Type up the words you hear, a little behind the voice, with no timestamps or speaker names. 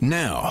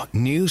Now,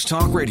 News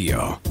Talk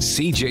Radio,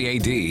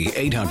 CJAD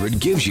 800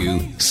 gives you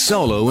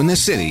Solo in the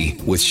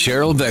City with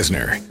Cheryl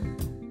Besner.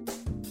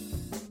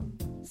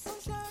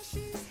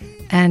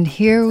 And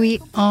here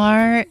we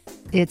are.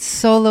 It's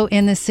Solo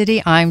in the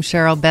City. I'm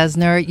Cheryl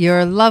Besner,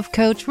 your love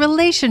coach,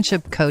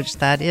 relationship coach,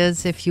 that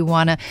is, if you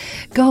want to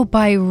go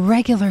by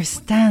regular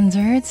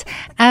standards,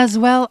 as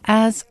well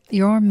as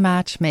your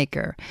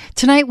matchmaker.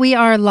 Tonight we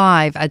are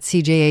live at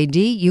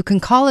CJAD. You can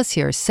call us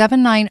here,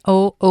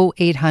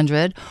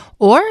 790-0800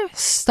 or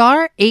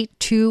star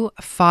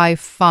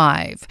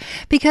 8255,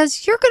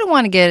 because you're going to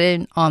want to get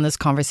in on this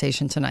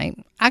conversation tonight.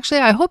 Actually,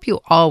 I hope you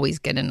always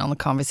get in on the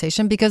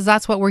conversation, because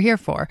that's what we're here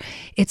for.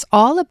 It's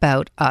all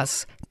about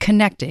us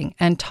connecting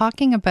and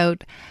talking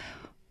about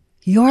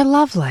your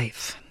love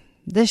life.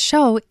 This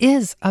show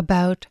is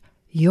about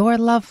your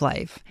love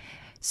life.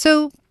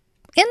 So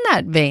in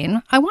that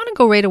vein, I want to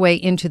go right away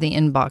into the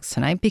inbox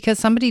tonight, because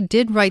somebody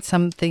did write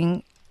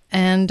something,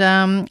 and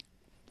a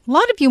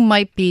lot of you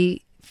might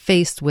be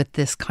faced with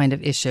this kind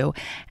of issue.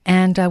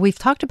 And we've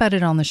talked about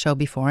it on the show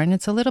before, and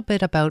it's a little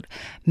bit about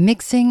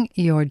mixing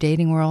your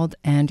dating world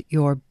and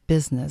your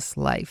business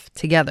life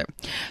together.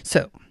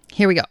 So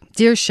here we go.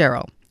 Dear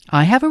Cheryl,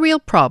 I have a real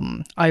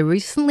problem. I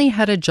recently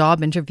had a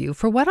job interview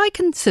for what I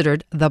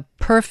considered the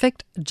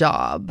perfect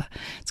job.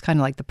 It's kind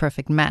of like the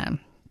perfect man.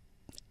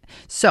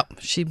 So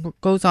she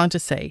goes on to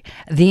say,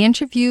 the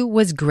interview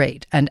was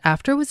great, and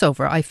after it was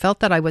over, I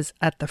felt that I was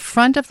at the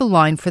front of the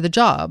line for the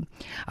job.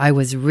 I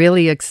was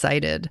really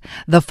excited.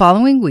 The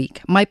following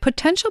week, my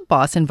potential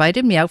boss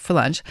invited me out for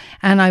lunch,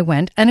 and I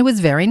went, and it was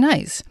very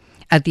nice.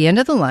 At the end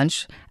of the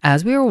lunch,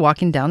 as we were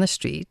walking down the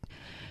street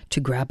to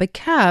grab a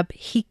cab,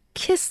 he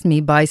kissed me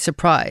by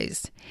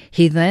surprise.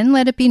 He then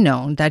let it be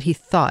known that he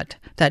thought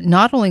that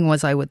not only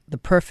was I the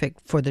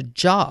perfect for the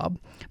job,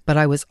 but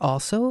I was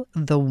also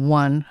the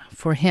one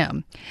for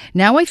him.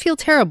 Now I feel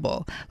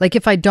terrible. Like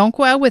if I don't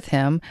go out with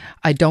him,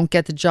 I don't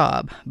get the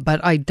job.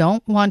 But I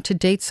don't want to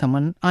date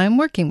someone I'm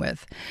working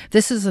with.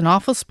 This is an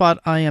awful spot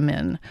I am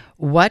in.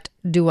 What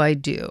do I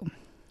do?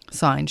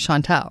 Signed,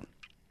 Chantal.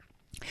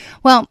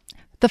 Well,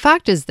 the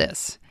fact is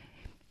this.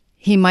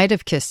 He might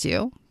have kissed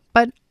you,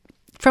 but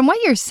from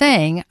what you're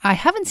saying, I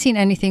haven't seen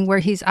anything where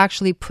he's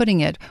actually putting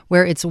it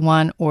where it's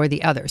one or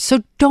the other.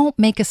 So don't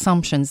make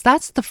assumptions.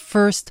 That's the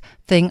first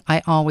thing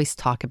I always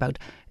talk about.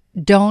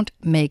 Don't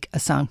make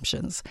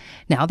assumptions.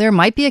 Now, there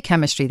might be a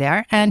chemistry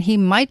there, and he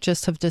might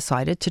just have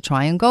decided to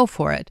try and go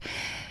for it.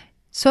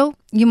 So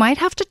you might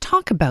have to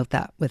talk about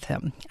that with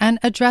him and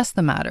address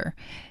the matter.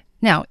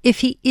 Now,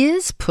 if he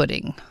is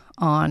putting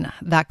on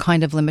that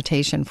kind of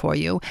limitation for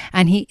you,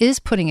 and he is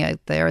putting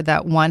out there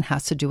that one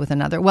has to do with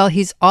another, well,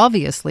 he's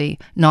obviously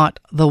not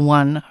the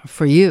one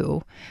for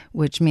you,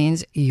 which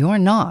means you're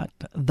not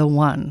the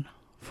one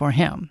for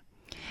him.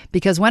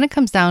 Because when it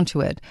comes down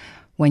to it,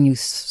 when you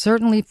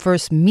certainly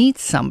first meet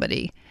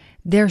somebody,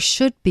 there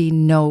should be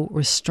no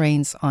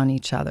restraints on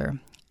each other,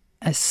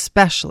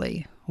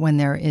 especially when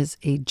there is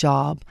a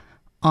job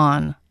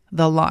on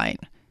the line.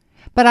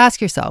 But ask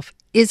yourself,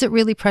 is it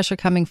really pressure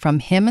coming from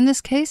him in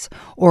this case,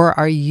 or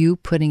are you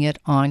putting it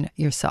on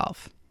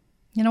yourself?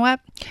 You know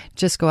what?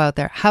 Just go out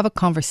there, have a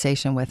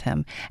conversation with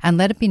him, and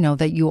let it be known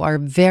that you are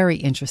very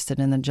interested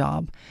in the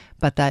job,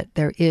 but that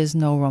there is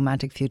no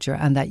romantic future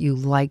and that you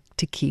like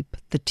to keep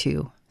the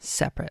two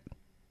separate.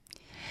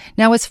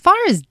 Now, as far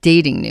as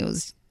dating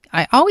news,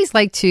 I always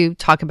like to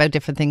talk about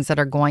different things that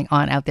are going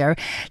on out there.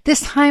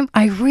 This time,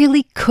 I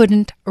really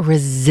couldn't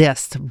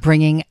resist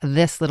bringing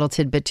this little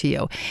tidbit to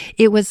you.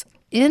 It was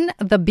in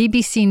the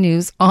BBC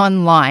News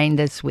Online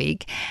this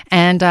week,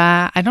 and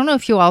I don't know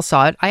if you all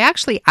saw it. I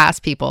actually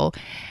asked people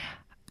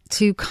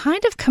to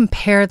kind of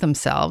compare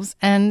themselves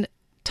and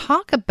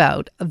talk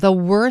about the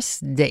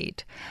worst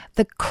date,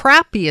 the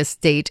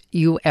crappiest date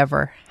you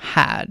ever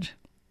had.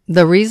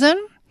 The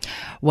reason?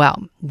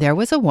 Well, there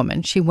was a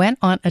woman. She went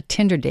on a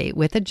Tinder date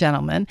with a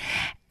gentleman,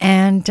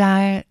 and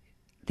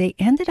they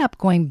ended up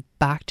going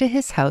back to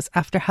his house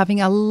after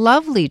having a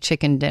lovely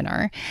chicken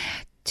dinner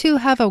to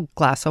have a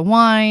glass of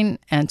wine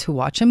and to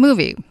watch a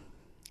movie.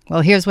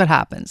 Well, here's what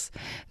happens.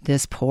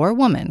 This poor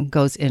woman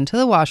goes into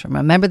the washroom.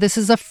 Remember, this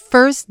is a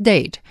first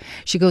date.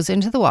 She goes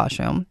into the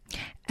washroom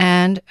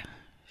and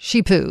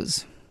she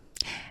poos,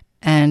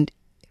 and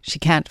she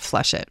can't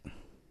flush it.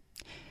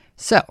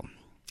 So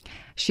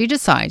she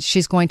decides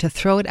she's going to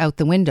throw it out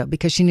the window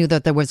because she knew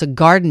that there was a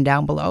garden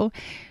down below.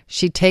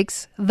 She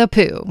takes the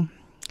poo.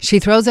 She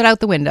throws it out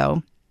the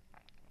window,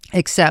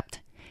 except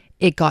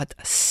it got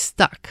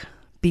stuck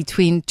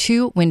between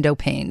two window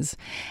panes.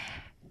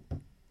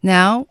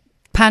 Now,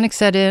 panic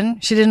set in.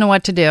 She didn't know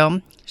what to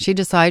do. She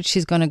decides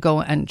she's going to go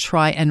and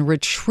try and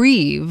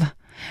retrieve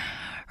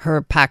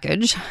her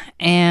package.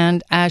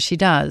 And as she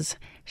does,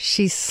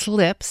 she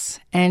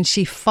slips and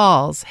she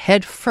falls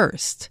head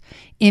first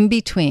in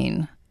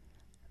between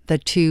the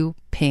two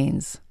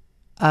panes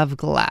of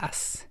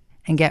glass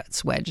and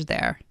gets wedged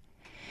there.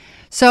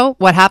 So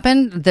what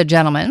happened? The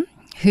gentleman,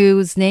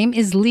 whose name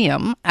is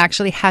Liam,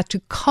 actually had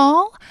to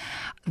call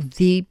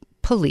the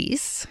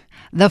police.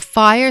 The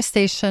fire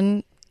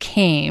station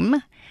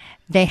came.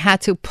 They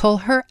had to pull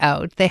her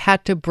out. They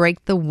had to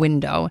break the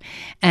window.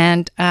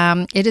 And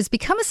it has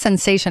become a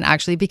sensation,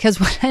 actually, because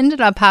what ended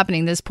up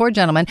happening, this poor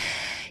gentleman,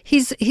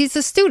 he's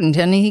a student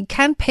and he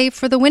can't pay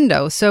for the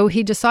window. So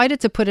he decided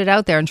to put it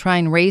out there and try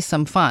and raise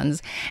some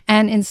funds.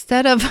 And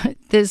instead of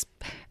this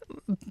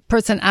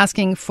person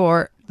asking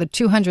for the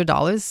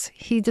 $200,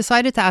 he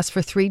decided to ask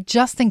for $3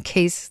 just in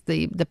case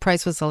the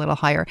price was a little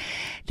higher.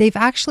 They've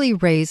actually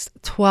raised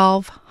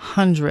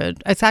 $1,200.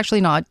 It's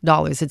actually not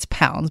dollars, it's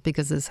pounds,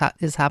 because this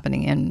is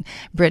happening in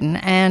Britain.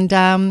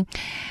 And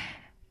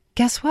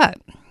guess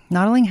what?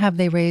 Not only have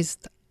they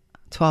raised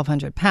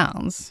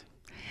 £1,200,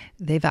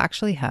 they've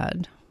actually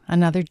had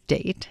another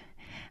date.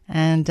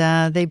 And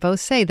they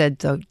both say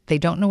that they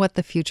don't know what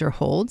the future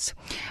holds.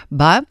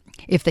 But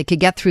if they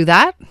could get through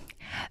that,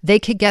 they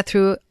could get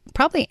through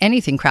probably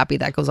anything crappy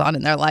that goes on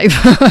in their life.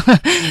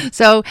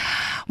 So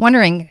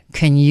wondering,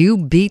 can you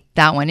beat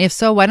that one? If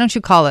so, why don't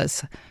you call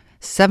us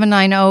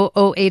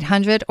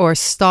 790-0800 or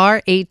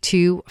star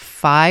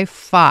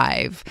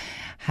 8255.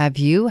 Have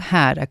you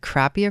had a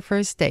crappier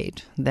first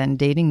date than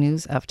dating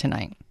news of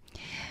tonight?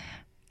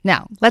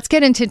 Now, let's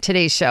get into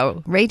today's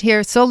show. Right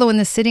here, Solo in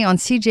the City on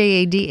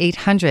CJAD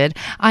 800.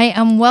 I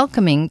am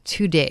welcoming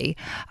today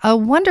a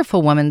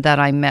wonderful woman that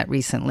I met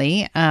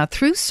recently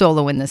through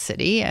Solo in the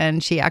City.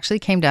 And she actually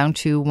came down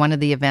to one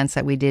of the events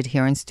that we did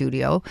here in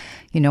studio.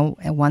 You know,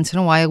 once in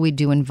a while, we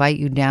do invite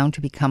you down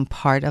to become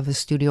part of a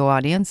studio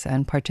audience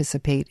and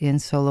participate in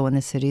Solo in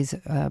the City's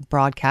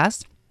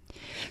broadcast.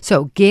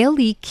 So Gail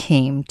Lee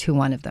came to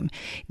one of them.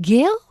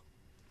 Gail,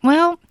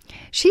 well,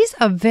 she's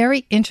a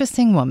very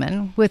interesting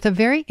woman with a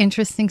very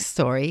interesting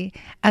story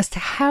as to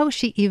how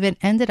she even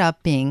ended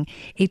up being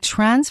a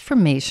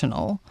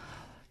transformational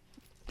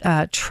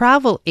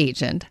travel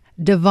agent.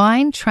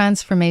 Divine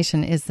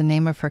Transformation is the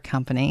name of her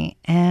company.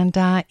 And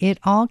it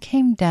all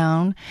came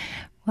down,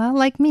 well,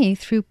 like me,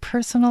 through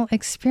personal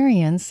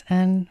experience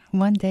and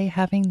one day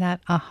having that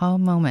aha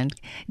moment.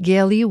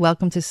 Gail Lee,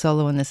 welcome to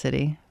Solo in the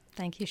City.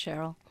 Thank you,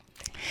 Cheryl.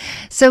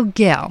 So,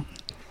 Gail,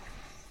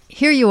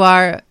 here you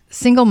are,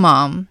 single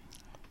mom,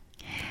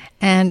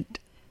 and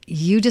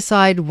you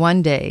decide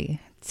one day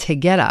to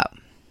get up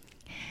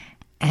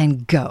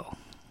and go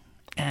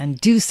and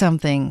do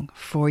something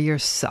for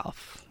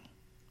yourself.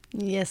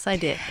 Yes, I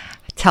did.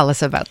 Tell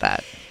us about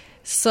that.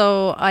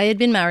 So I had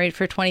been married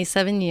for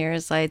 27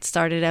 years. I had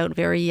started out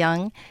very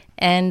young,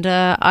 and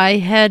I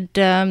had,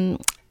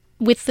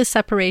 with the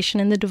separation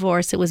and the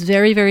divorce, it was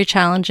very, very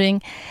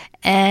challenging.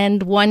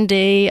 And one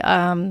day,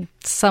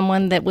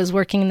 someone that was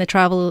working in the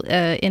travel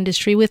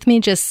industry with me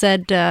just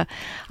said,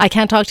 I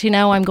can't talk to you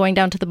now. I'm going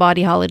down to the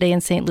Body Holiday in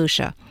St.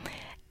 Lucia.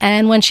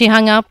 And when she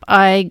hung up,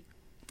 I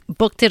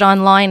booked it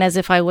online as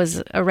if I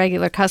was a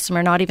regular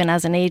customer, not even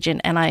as an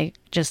agent. And I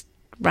just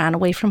ran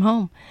away from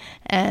home.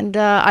 And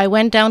I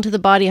went down to the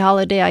Body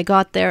Holiday. I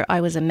got there. I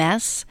was a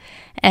mess.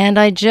 And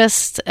I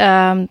just...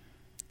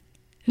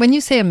 When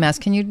you say a mess,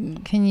 can you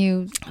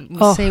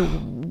say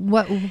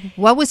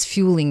what was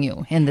fueling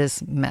you in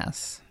this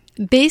mess?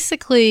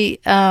 Basically,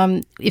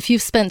 if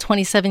you've spent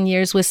 27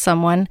 years with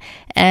someone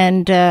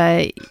and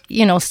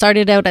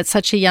started out at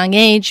such a young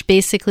age,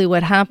 basically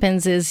what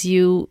happens is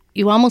you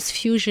almost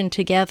fusion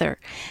together,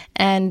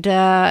 and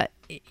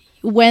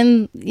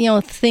when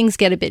things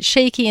get a bit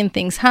shaky and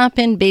things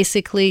happen,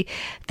 basically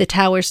the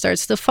tower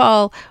starts to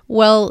fall.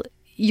 Well,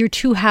 you're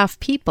two half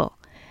people.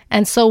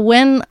 And so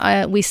when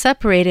we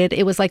separated,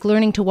 it was like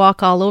learning to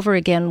walk all over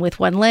again with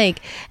one leg.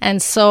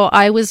 And so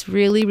I was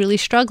really, really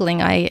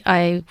struggling.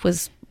 I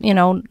was,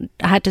 I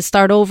had to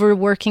start over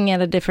working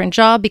at a different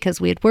job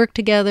because we had worked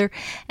together.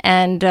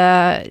 And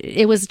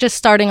it was just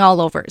starting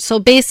all over. So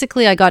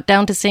basically, I got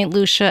down to St.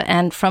 Lucia,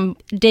 and from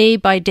day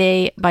by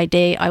day,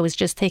 I was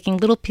just taking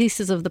little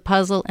pieces of the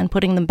puzzle and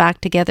putting them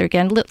back together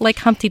again, like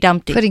Humpty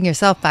Dumpty. Putting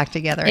yourself back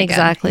together again.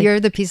 Exactly. You're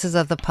the pieces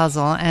of the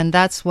puzzle. And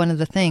that's one of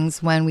the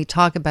things when we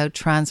talk about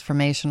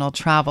transformational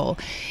travel.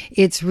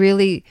 It's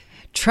really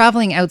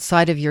traveling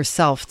outside of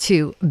yourself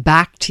too,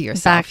 back to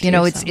yourself.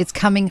 It's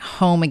coming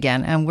home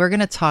again. And we're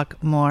going to talk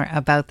more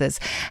about this.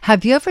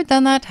 Have you ever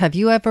done that? Have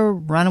you ever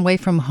run away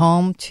from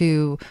home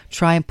to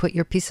try and put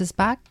your pieces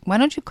back? Why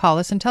don't you call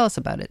us and tell us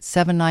about it?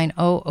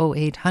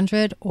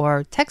 790-0800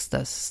 or text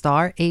us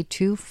star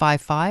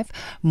 8255.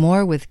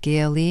 More with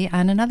Gail Lee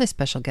and another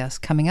special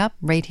guest coming up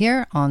right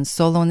here on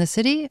Solo in the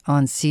City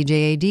on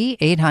CJAD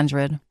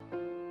 800.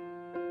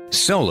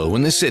 Solo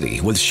in the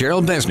City with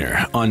Cheryl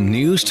Besner on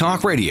News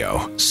Talk Radio,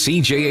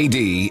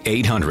 CJAD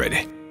 800.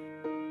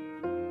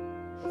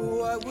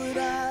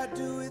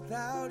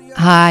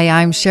 Hi,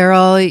 I'm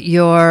Cheryl,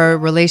 your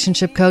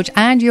relationship coach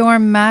and your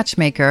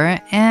matchmaker.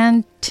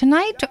 And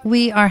tonight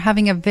we are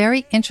having a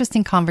very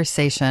interesting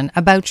conversation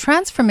about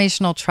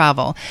transformational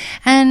travel.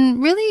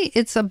 And really,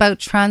 it's about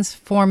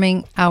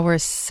transforming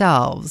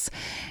ourselves.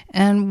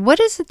 And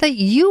what is it that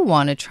you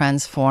want to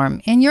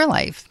transform in your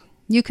life?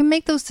 You can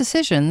make those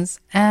decisions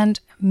and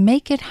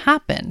make it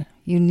happen.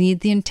 You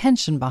need the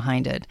intention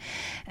behind it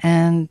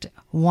and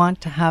want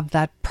to have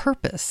that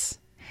purpose.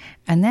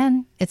 And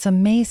then it's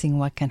amazing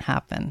what can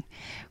happen.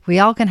 We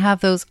all can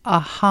have those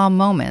aha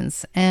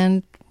moments.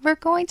 And we're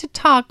going to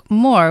talk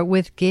more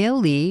with Gail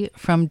Lee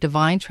from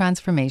Divine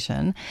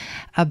Transformation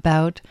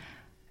about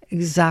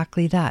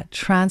exactly that,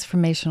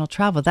 transformational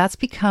travel. That's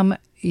become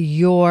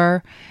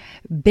your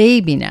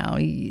baby now,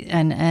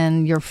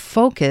 and your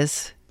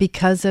focus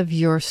because of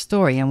your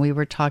story. And we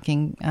were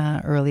talking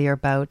earlier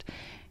about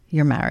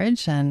your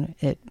marriage and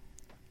it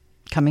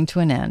coming to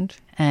an end,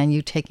 and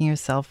you taking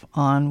yourself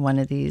on one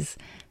of these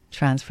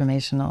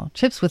transformational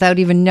trips without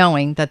even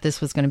knowing that this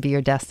was going to be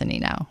your destiny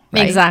now,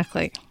 right?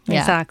 Exactly. Yeah.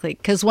 Exactly.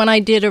 Because when I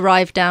did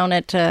arrive down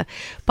at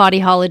Body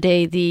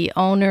Holiday, the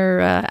owner,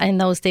 in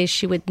those days,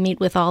 she would meet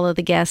with all of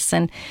the guests,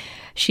 and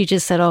she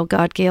just said, "Oh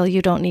God, Gail,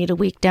 you don't need a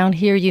week down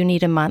here, you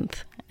need a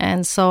month."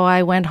 And so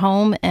I went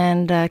home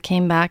and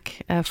came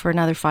back for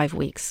another 5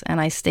 weeks, and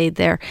I stayed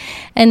there.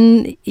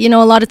 And, you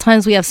know, a lot of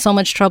times we have so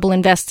much trouble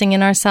investing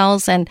in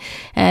ourselves and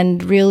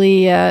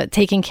really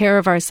taking care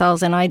of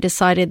ourselves. And I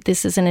decided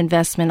this is an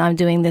investment. I'm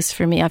doing this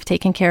for me. I've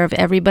taken care of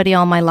everybody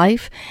all my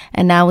life,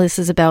 and now this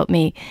is about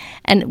me.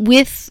 And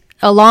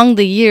along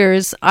the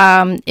years,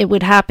 it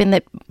would happen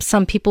that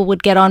some people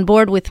would get on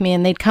board with me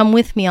and they'd come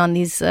with me on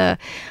these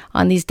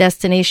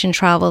destination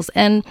travels.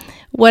 And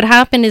what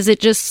happened is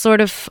it just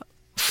sort of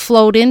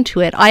flowed into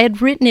it. I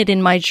had written it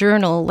in my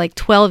journal like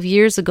 12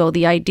 years ago,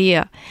 the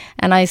idea,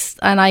 and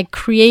I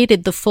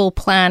created the full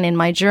plan in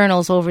my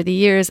journals over the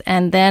years,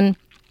 and then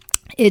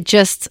it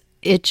just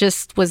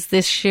was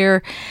this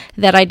year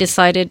that I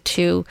decided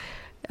to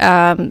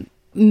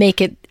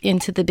make it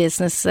into the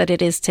business that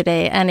it is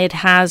today, and it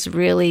has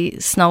really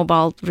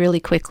snowballed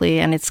really quickly,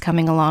 and it's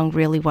coming along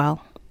really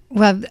well.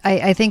 Well,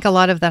 I think a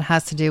lot of that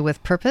has to do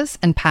with purpose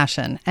and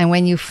passion. And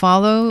when you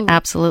follow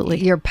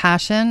absolutely your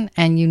passion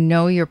and you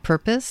know your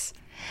purpose,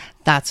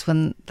 that's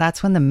when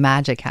the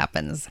magic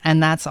happens.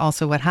 And that's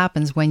also what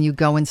happens when you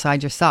go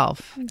inside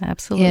yourself.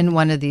 Absolutely. In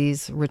one of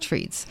these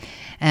retreats.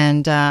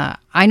 And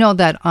I know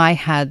that I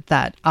had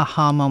that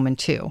aha moment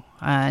too.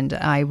 And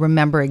I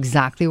remember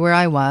exactly where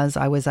I was.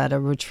 I was at a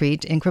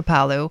retreat in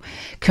Kripalu,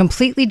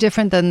 completely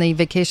different than the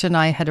vacation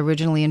I had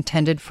originally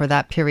intended for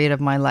that period of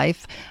my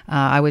life.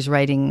 I was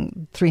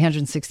writing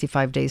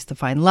 365 Days to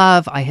Find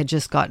Love. I had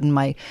just gotten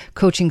my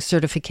coaching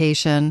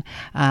certification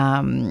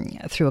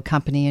through a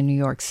company in New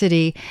York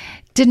City.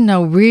 Didn't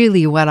know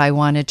really what I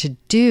wanted to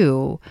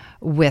do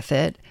with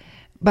it,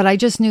 but I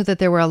just knew that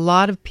there were a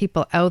lot of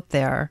people out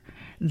there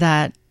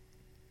that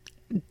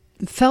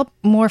felt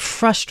more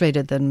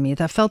frustrated than me,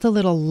 that felt a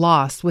little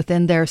lost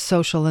within their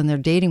social and their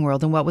dating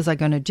world, and what was I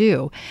going to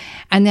do?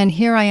 And then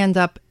here I end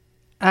up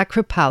at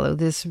Kripalu,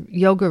 this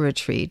yoga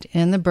retreat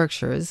in the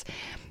Berkshires.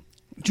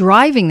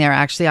 Driving there,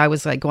 actually, I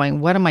was like going,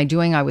 what am I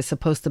doing? I was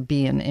supposed to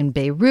be in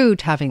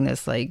Beirut having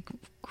this like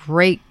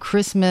great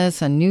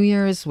Christmas and New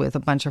Year's with a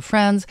bunch of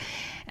friends.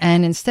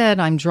 And instead,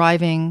 I'm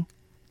driving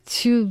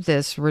to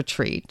this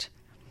retreat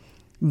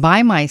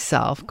by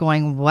myself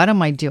going, what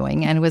am I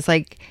doing? And it was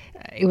like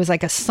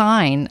a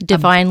sign.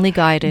 Divinely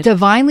guided.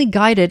 Divinely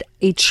guided.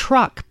 A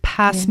truck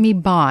passed me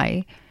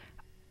by,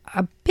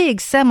 a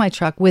big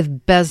semi-truck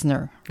with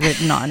Besner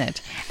written on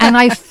it. And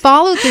I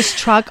followed this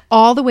truck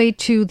all the way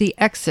to the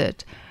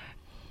exit,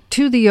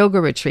 to the yoga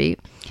retreat.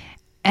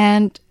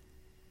 And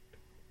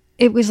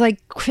it was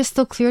like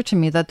crystal clear to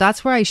me that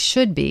that's where I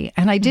should be.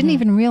 And I didn't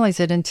even realize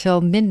it until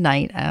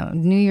midnight,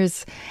 New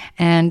Year's.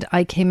 And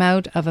I came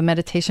out of a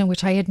meditation,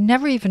 which I had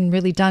never even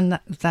really done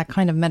that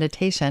kind of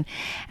meditation.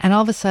 And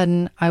all of a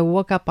sudden, I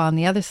woke up on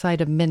the other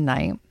side of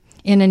midnight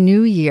in a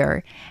new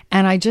year.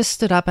 And I just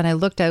stood up and I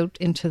looked out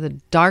into the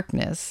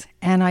darkness.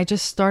 And I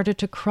just started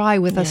to cry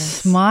with a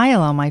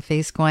smile on my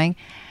face going,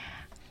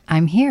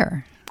 I'm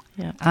here.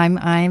 Yeah.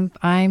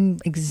 I'm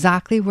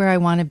exactly where I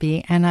want to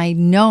be. And I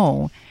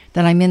know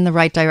that I'm in the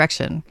right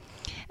direction.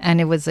 And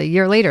it was a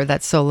year later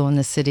that Solo in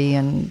the City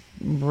and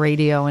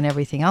radio and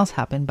everything else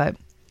happened. But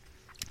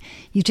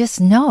you just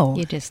know.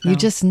 You just know. You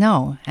just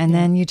know. And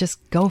then you just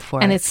go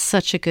for it. And it's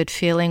such a good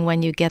feeling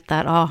when you get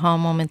that aha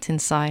moment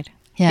inside.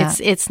 Yeah.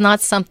 It's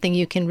not something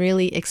you can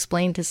really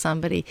explain to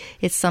somebody.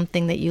 It's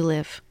something that you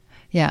live.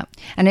 Yeah.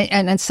 And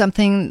it's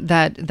something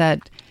that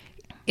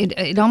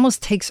it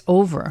almost takes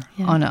over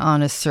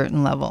on a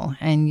certain level.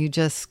 And you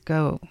just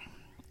go,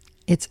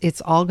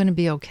 it's all going to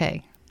be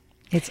okay.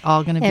 It's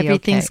all going to be okay.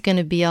 Everything's going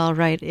to be all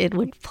right. It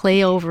would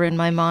play over in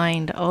my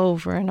mind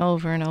over and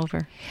over and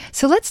over.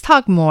 So let's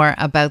talk more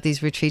about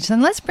these retreats,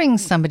 and let's bring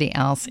somebody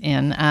else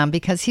in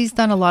because he's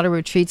done a lot of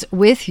retreats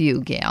with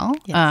you, Gail,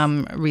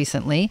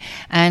 recently,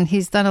 and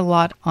he's done a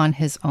lot on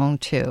his own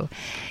too.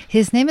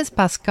 His name is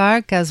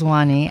Bhaskar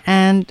Gazwani,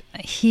 and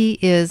he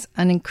is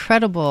an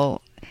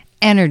incredible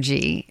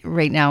energy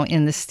right now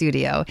in the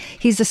studio.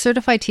 He's a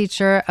certified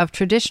teacher of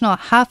traditional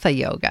Hatha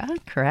yoga,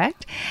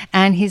 correct?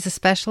 And he's a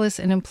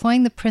specialist in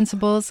employing the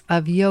principles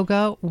of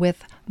yoga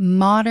with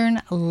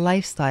modern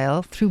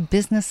lifestyle through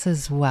business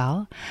as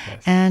well.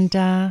 Yes.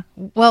 And,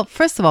 well,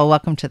 first of all,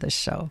 welcome to the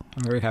show.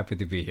 I'm very happy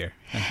to be here.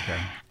 Thank you,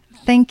 Karen.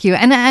 Thank you.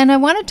 And I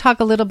want to talk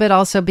a little bit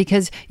also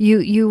because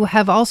you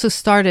have also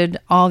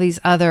started all these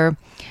other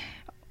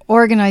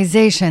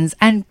organizations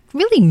and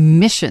really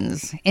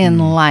missions in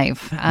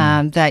life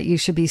that you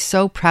should be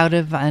so proud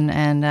of.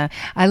 And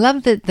I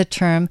love the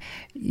term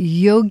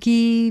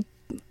yogipreneur.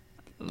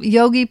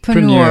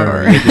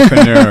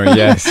 Yogipreneur,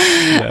 yes.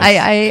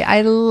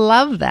 I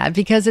love that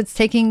because it's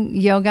taking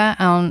yoga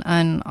on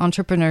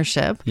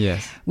entrepreneurship,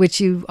 Yes.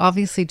 which you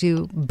obviously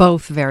do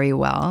both very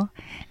well.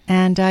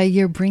 And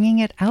you're bringing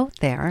it out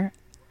there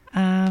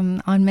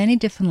on many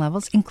different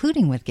levels,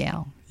 including with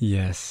Gail.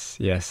 Yes.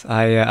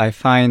 I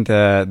find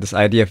this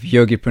idea of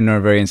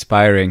yogipreneur very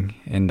inspiring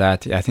in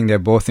that I think they're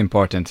both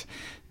important.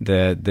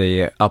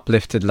 The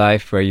uplifted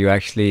life where you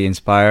actually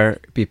inspire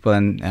people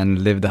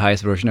and live the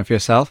highest version of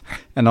yourself,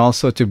 and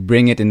also to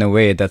bring it in a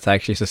way that's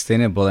actually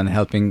sustainable and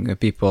helping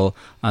people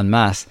en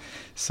masse.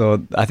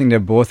 So I think they're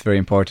both very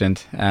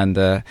important. And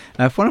I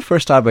want to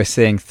first start by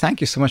saying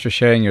thank you so much for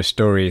sharing your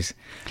stories.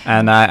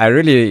 And I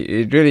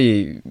really,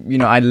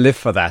 I live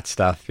for that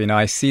stuff.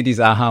 I see these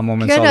aha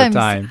moments all the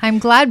time. I'm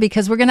glad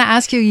because we're going to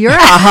ask you your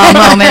aha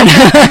moment.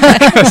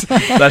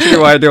 That's actually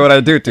why I do what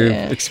I do,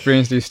 to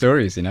experience these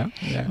stories, Yeah.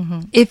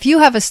 If you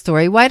have a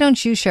story, why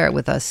don't you share it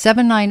with us?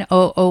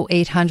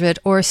 7900800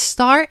 or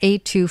star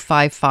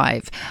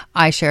 8255.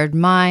 I shared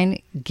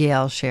mine.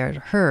 Gail shared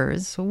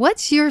hers.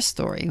 What's your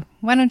story?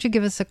 Why don't you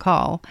give us a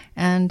call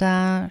and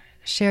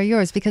share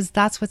yours? Because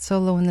that's what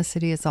Solo in the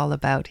City is all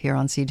about here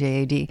on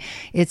CJAD.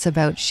 It's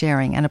about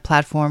sharing and a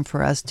platform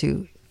for us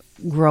to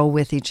grow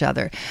with each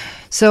other.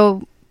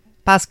 So,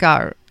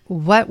 Bhaskar,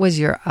 what was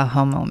your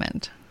aha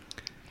moment?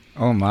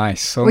 Oh my,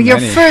 so well, many. Your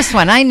first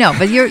one, I know,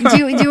 but do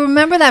you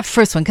remember that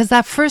first one? Because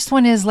that first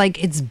one is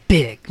like, it's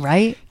big,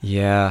 right?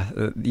 Yeah,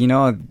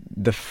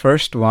 the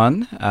first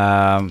one,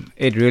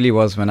 it really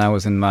was when I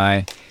was in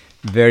my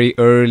very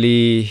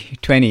early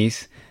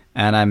 20s,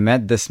 and I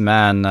met this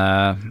man,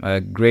 a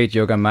great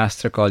yoga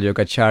master called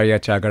Yogacharya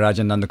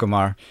Tyagarajan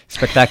Nandakumar.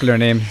 Spectacular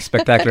name,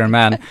 spectacular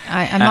man.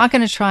 I'm not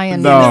going to try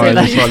and say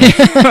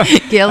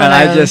that. Gail and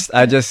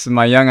I just,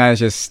 my young eyes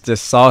just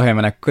saw him,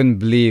 and I couldn't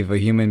believe a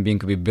human being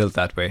could be built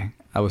that way.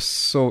 I was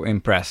so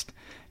impressed.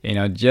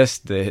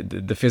 Just the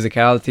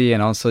physicality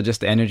and also just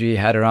the energy he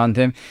had around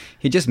him.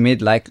 He just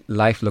made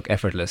life look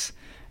effortless.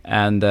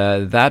 And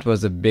that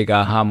was a big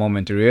aha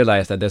moment to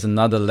realize that there's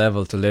another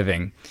level to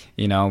living,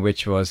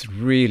 which was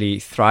really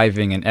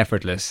thriving and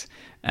effortless.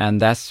 And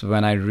that's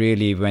when I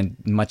really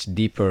went much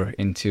deeper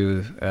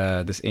into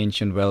this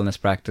ancient wellness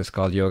practice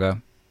called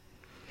yoga.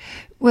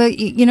 Well,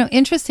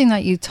 interesting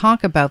that you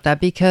talk about that,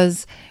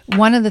 because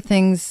one of the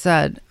things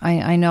that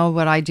I know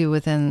what I do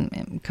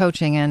within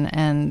coaching,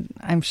 and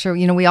I'm sure,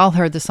 we all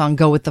heard the song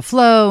Go With The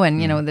Flow,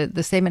 and,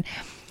 the statement.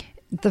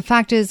 The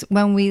fact is,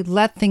 when we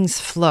let things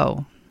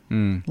flow,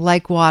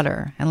 like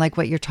water and like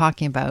what you're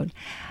talking about,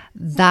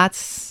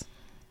 that's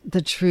the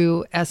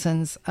true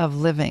essence of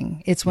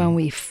living. It's when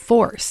we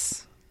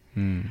force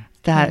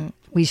that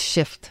we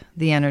shift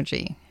the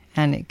energy,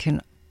 and it can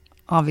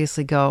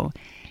obviously go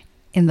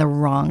in the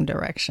wrong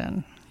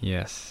direction.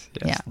 Yes.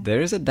 Yeah.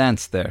 There is a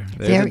dance there.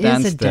 There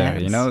is a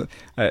dance.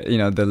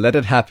 The let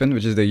it happen,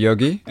 which is the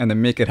yogi, and the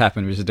make it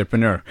happen, which is the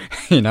preneur.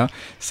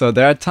 So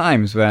there are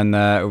times when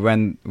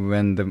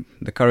the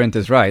current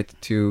is right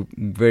to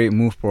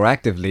move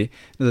proactively.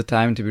 There's a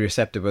time to be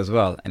receptive as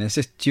well, and it's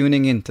just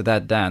tuning into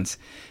that dance.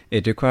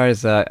 It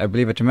requires, I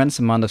believe, a tremendous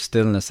amount of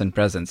stillness and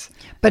presence.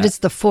 But it's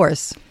the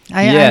force.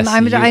 Yes,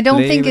 I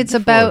don't think it's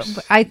about.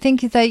 Force. I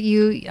think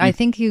that I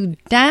think you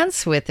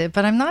dance with it,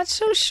 but I'm not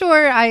so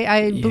sure.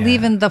 I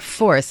believe in the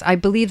force. I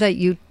believe that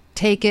you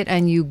take it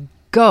and you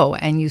go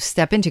and you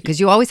step into, because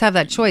you always have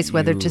that choice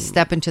whether to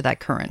step into that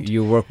current.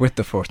 You work with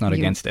the force, not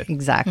against it.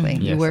 Exactly.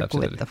 You Yes, work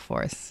absolutely. with the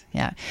force.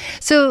 Yeah.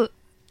 So,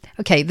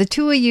 okay, the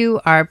two of you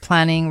are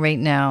planning right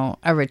now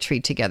a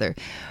retreat together.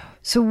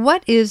 So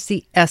what is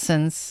the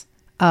essence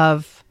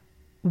of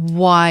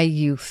why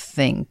you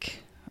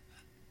think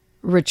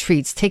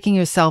retreats, taking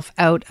yourself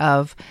out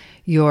of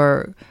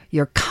your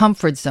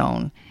comfort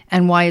zone,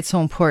 and why it's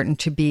so important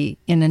to be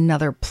in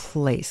another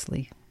place,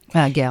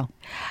 Gail?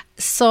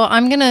 So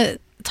I'm going to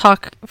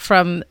talk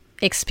from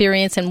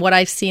experience and what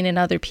I've seen in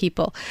other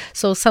people.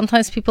 So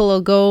sometimes people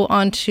will go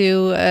on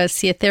to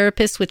see a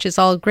therapist, which is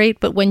all great,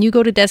 but when you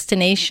go to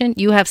destination,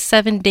 you have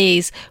 7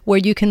 days where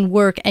you can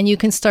work and you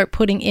can start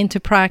putting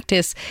into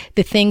practice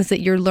the things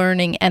that you're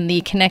learning and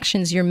the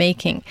connections you're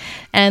making.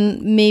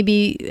 And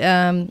maybe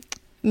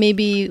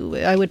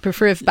I would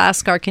prefer if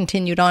Bhaskar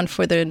continued on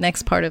for the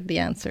next part of the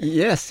answer.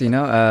 Yes,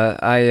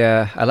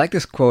 I like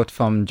this quote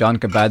from John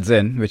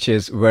Kabat-Zinn, which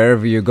is,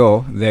 wherever you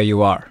go, there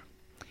you are.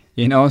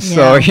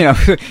 So,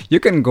 you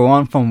can go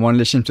on from one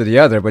relationship to the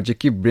other, but you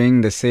keep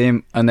bringing the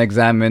same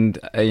unexamined,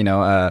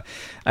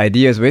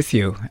 ideas with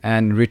you.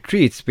 And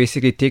retreats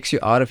basically takes you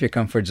out of your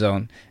comfort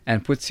zone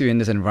and puts you in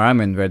this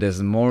environment where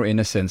there's more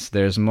innocence,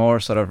 there's more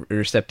sort of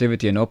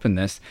receptivity and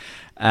openness.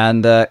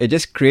 And it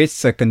just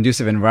creates a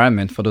conducive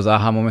environment for those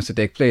aha moments to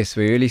take place,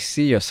 where you really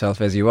see yourself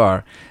as you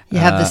are. You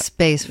have the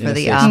space for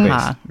the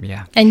aha.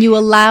 Yeah. And you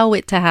allow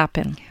it to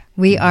happen.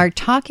 We are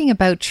talking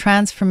about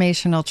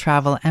transformational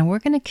travel, and we're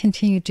going to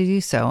continue to do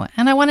so.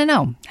 And I want to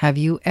know, have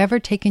you ever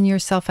taken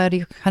yourself out of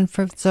your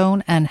comfort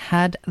zone and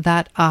had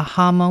that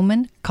aha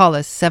moment? Call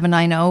us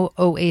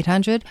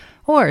 790-0800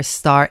 or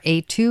star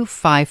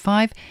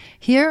 8255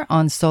 here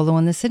on Solo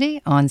in the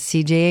City on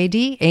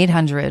CJAD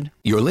 800.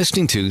 You're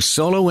listening to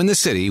Solo in the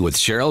City with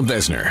Cheryl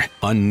Besner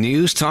on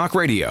News Talk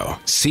Radio,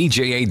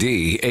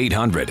 CJAD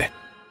 800.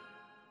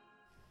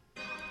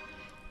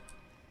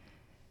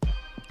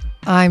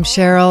 I'm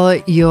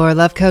Cheryl, your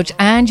love coach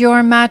and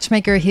your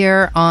matchmaker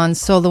here on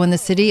Solo in the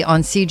City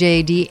on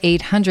CJAD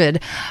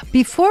 800.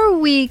 Before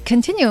we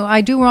continue, I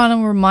do want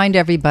to remind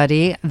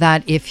everybody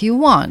that if you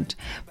want,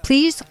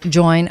 please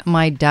join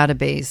my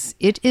database.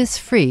 It is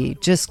free.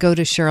 Just go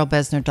to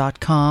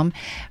CherylBesner.com.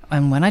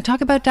 And when I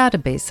talk about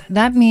database,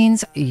 that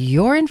means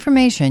your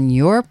information,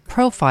 your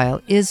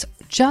profile is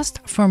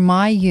just for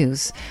my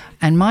use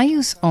and my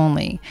use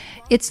only.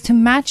 It's to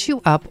match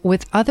you up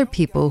with other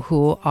people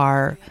who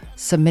are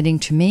submitting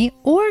to me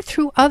or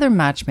through other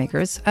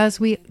matchmakers, as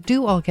we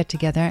do all get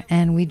together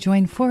and we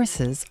join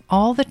forces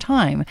all the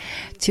time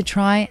to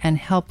try and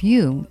help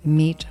you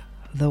meet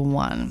the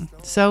one.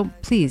 So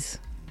please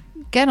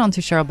get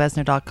onto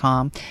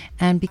CherylBesner.com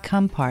and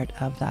become part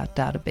of that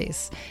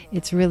database.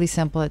 It's really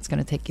simple. It's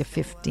going to take you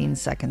 15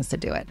 seconds to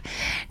do it.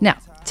 Now,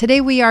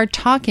 today we are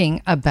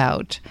talking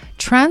about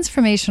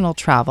transformational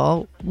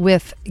travel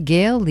with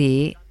Gail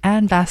Lee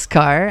and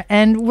Bhaskar,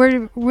 and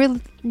we're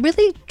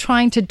really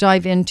trying to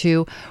dive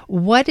into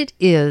what it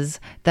is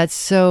that's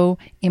so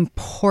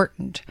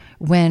important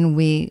when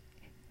we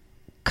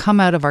come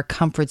out of our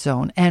comfort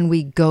zone and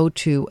we go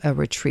to a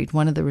retreat.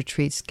 One of the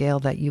retreats, Gail,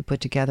 that you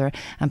put together,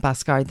 and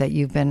Bhaskar, that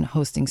you've been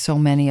hosting so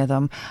many of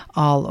them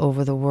all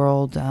over the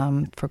world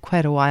for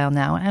quite a while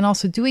now, and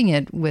also doing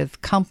it with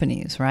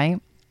companies,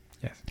 right?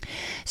 Yes.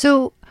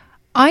 So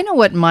I know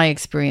what my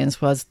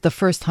experience was the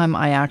first time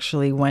I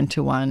actually went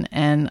to one.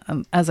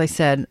 And as I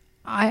said,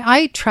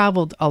 I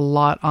traveled a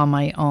lot on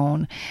my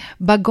own,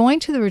 but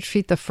going to the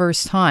retreat the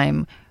first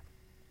time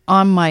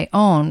on my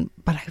own,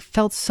 but I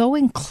felt so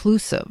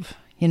inclusive.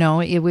 You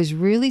know, it was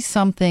really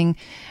something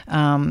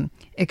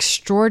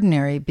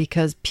extraordinary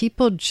because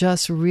people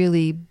just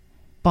really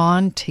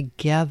bond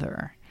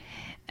together,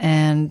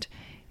 and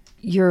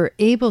you're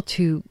able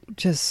to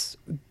just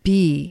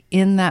be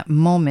in that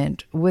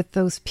moment with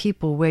those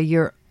people where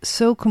you're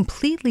so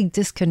completely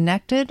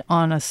disconnected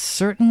on a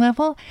certain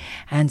level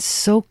and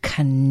so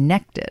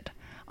connected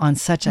on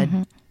such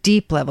a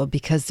deep level,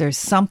 because there's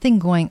something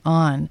going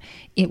on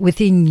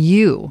within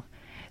you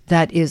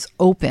that is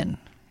open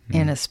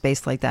in a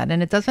space like that.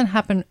 And it doesn't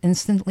happen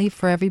instantly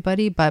for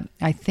everybody, but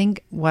I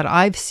think what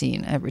I've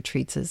seen at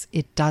retreats is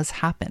it does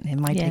happen. It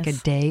might take a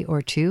day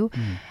or two.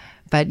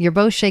 But you're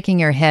both shaking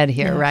your head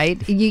here, right?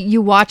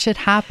 You watch it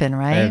happen,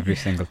 right? Every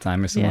single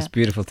time. It's the most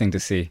beautiful thing to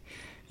see.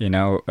 You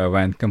know,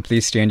 when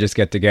complete strangers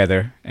get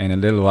together, in a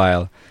little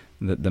while,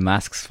 the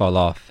masks fall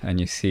off and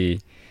you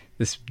see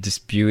this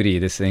beauty,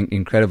 this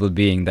incredible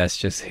being that's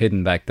just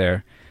hidden back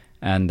there.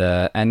 And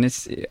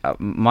it's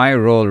my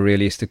role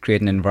really is to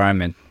create an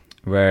environment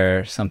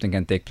where something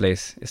can take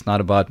place. It's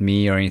not about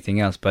me or anything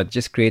else, but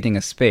just creating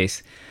a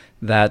space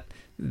that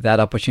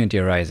opportunity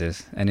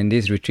arises. And in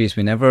these retreats,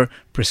 we never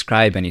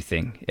prescribe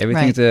anything.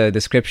 Everything is a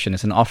description.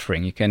 It's an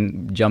offering. You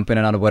can jump in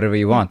and out of whatever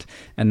you want.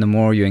 And the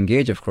more you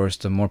engage, of course,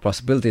 the more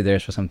possibility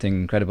there's for something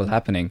incredible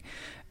happening.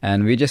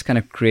 And we just kind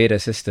of create a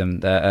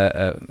system,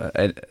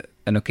 an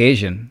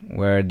occasion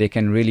where they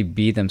can really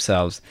be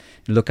themselves,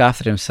 look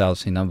after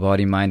themselves,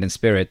 body, mind, and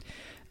spirit,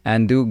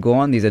 and go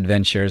on these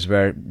adventures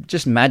where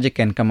just magic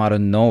can come out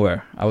of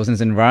nowhere. I was in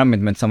this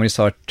environment when somebody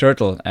saw a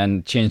turtle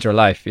and changed their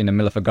life in the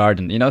middle of a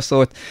garden,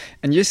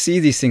 and you see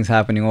these things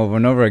happening over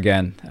and over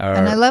again.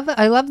 And I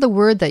love the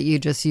word that you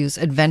just used,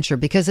 adventure,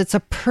 because it's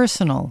a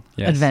personal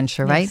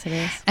adventure, right? Yes, it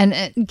is.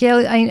 And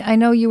Gail, I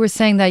know you were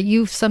saying that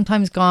you've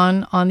sometimes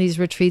gone on these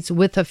retreats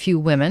with a few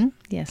women.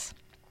 Yes.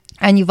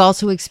 And you've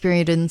also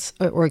experienced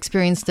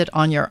it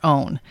on your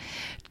own.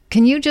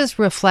 Can you just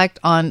reflect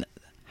on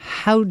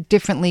how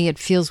differently it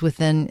feels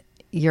within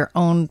your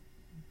own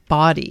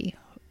body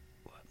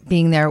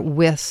being there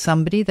with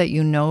somebody that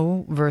you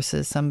know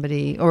versus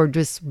somebody, or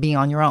just being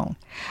on your own?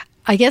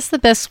 I guess the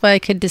best way I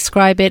could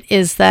describe it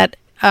is that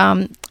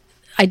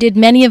I did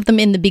many of them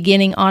in the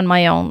beginning on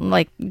my own,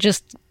 like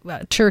just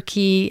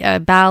Turkey,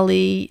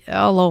 Bali,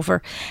 all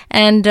over.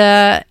 And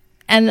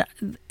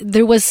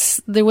there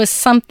was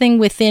something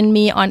within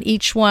me on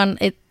each one.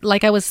 It,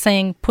 like I was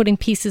saying, putting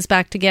pieces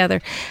back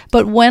together.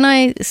 But when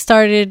I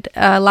started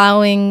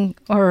allowing,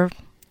 or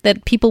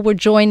that people were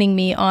joining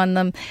me on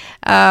them,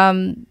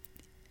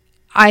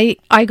 I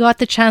got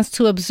the chance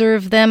to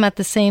observe them at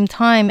the same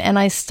time, and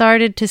I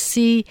started to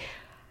see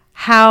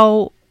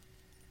how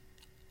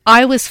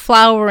I was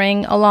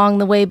flowering along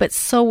the way, but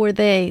so were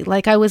they.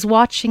 Like I was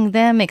watching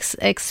them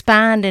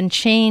expand and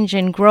change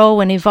and grow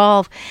and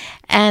evolve,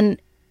 and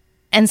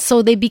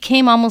so they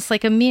became almost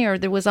like a mirror.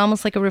 There was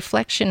almost like a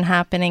reflection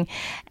happening.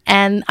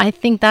 And I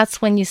think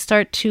that's when you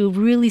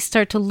really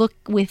start to look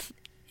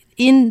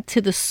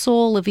into the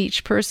soul of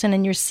each person,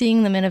 and you're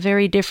seeing them in a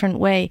very different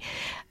way.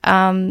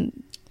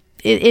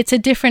 It's a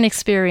different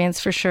experience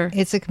for sure.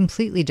 It's a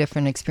completely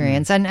different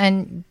experience.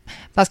 And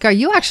Bhaskar,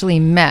 you actually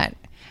met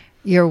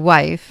your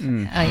wife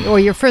or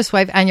your first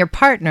wife and your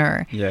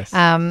partner Yes.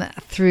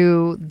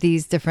 Through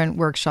these different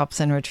workshops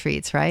and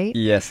retreats, right?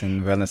 Yes,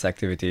 and wellness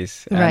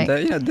activities. Right.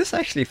 And, this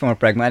actually, from a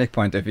pragmatic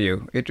point of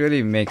view, it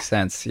really makes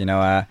sense.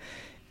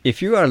 If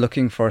you are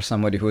looking for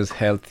somebody who is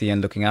healthy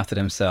and looking after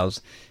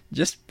themselves,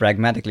 just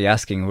pragmatically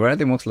asking, where are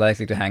they most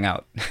likely to hang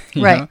out?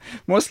 Right.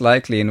 Most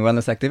likely in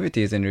wellness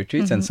activities and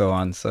retreats and so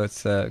on. So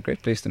it's a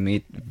great place to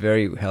meet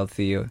very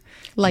healthy,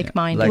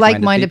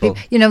 Like-minded people.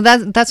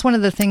 That's one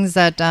of the things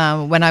that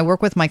when I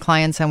work with my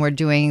clients and we're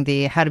doing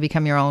the How to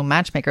Become Your Own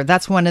Matchmaker,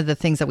 that's one of the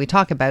things that we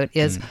talk about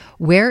is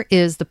where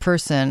is the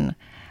person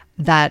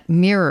that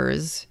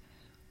mirrors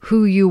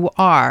who you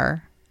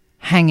are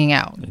hanging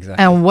out?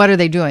 Exactly. And what are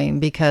they doing?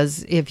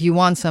 Because if you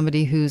want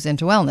somebody who's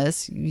into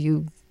wellness,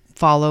 you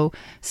follow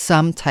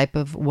some type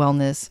of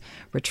wellness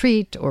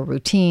retreat or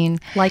routine.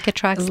 Like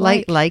attracts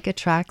like. Like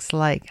attracts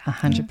like,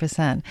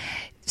 100%.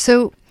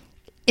 So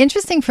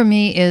interesting for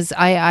me is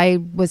I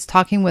was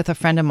talking with a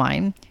friend of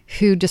mine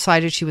who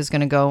decided she was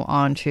going to go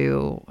on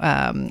to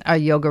a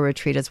yoga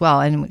retreat as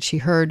well. And she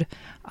heard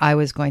I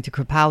was going to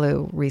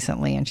Kripalu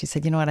recently. And she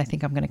said, you know what, I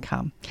think I'm going to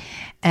come.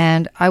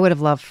 And I would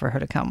have loved for her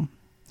to come.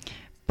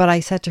 But I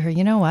said to her,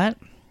 you know what,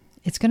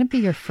 it's going to be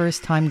your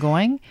first time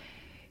going.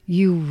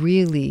 You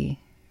really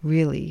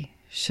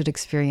should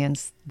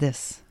experience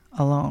this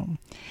alone.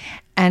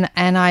 And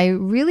I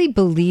really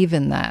believe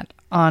in that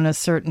on a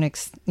certain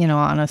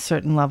on a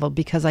certain level,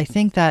 because I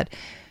think that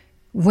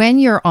when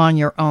you're on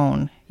your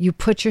own, you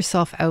put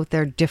yourself out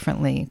there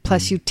differently.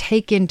 Plus you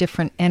take in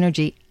different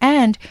energy,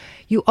 and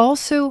you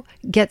also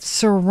get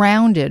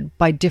surrounded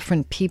by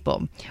different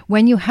people.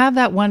 When you have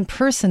that one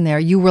person there,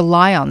 you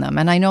rely on them.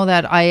 And I know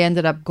that I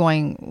ended up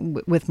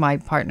going with my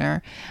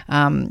partner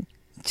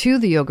to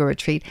the yoga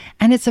retreat,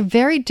 and it's a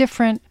very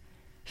different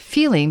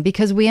feeling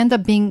because we end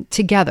up being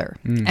together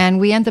and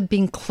we end up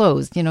being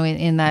closed,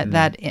 in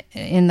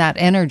that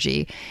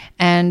energy,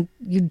 and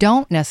you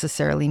don't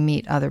necessarily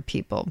meet other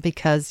people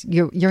because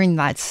you're in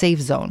that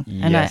safe zone.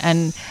 Yes.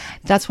 And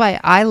that's why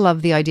I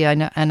love the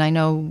idea. And I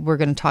know we're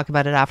going to talk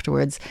about it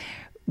afterwards.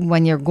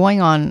 When you're going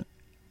on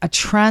a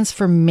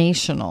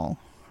transformational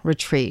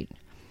retreat,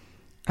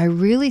 I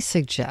really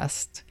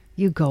suggest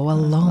you go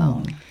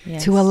alone.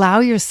 Yes. To allow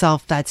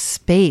yourself that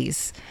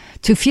space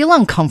to feel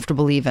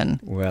uncomfortable even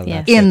Well,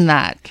 Yes. that's in it.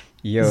 that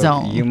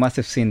zone. You must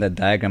have seen that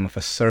diagram of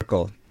a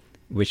circle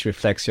which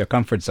reflects your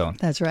comfort zone.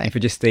 That's right. If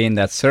you just stay in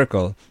that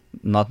circle,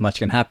 not much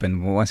can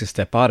happen. Once you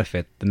step out of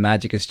it, the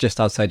magic is just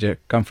outside your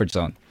comfort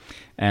zone.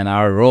 And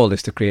our role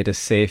is to create a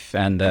safe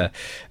and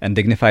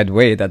dignified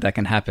way that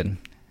can happen.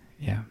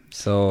 Yeah.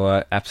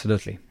 So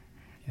absolutely.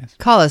 Yes.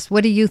 Call us.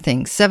 What do you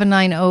think?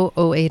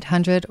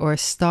 790-0800 or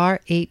star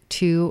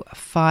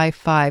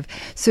 8255.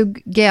 So,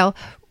 Gail,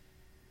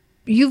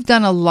 you've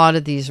done a lot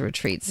of these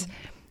retreats.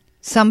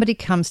 Somebody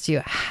comes to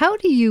you. How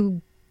do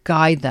you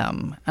guide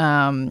them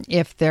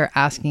if they're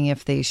asking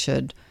if they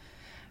should,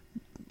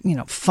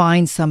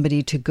 find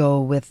somebody to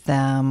go with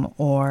them,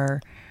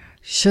 or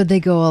should they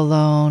go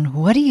alone?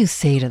 What do you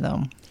say to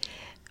them?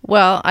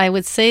 Well, I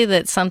would say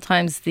that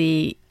sometimes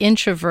the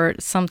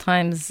introvert,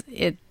 sometimes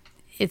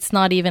it's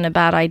not even a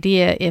bad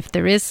idea if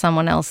there is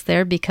someone else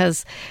there,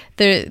 because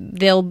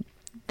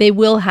they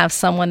will have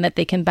someone that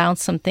they can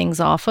bounce some things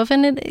off of.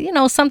 And,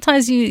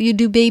 sometimes you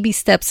do baby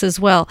steps as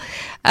well.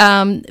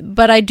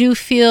 But I do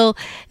feel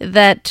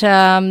that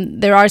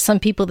there are some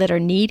people that are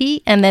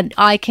needy, and that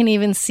I can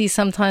even see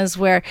sometimes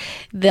where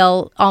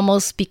they'll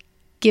almost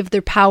give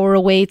their power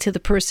away to the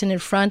person in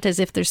front as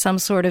if there's some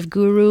sort of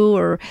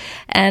guru,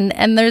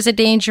 and there's a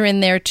danger in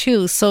there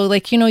too. So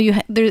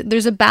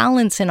there's a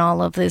balance in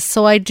all of this.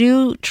 So I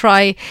do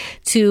try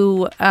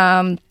to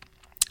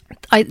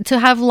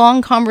have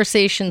long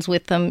conversations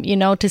with them,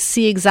 to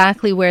see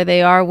exactly where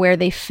they are, where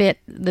they fit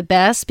the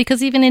best.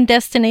 Because even in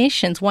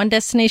destinations, one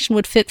destination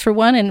would fit for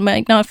one and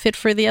might not fit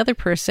for the other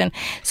person.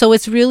 So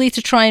it's really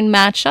to try and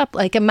match up.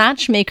 Like a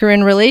matchmaker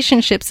in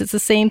relationships, it's the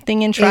same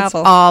thing in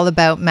travel. It's all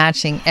about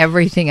matching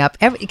everything up.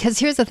 Because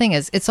here's the thing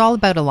is, it's all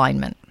about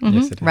alignment,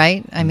 Yes, it is.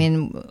 right? I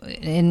mean,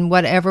 in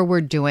whatever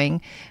we're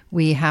doing,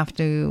 we have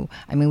to,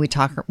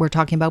 we're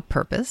talking about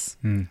purpose,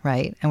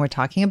 right? And we're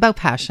talking about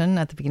passion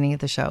at the beginning of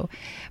the show.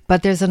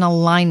 But there's an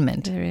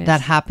alignment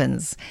that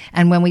happens.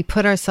 And when we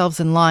put ourselves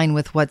in line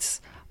with what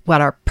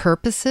our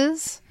purpose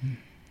is,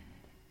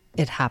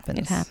 it happens.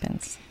 It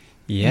happens.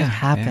 Yeah. It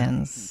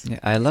happens. Yeah.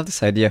 I love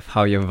this idea of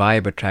how your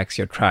vibe attracts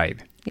your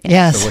tribe.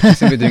 Yes. So what you're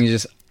simply doing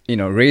is just,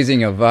 raising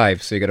your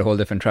vibe, so you get a whole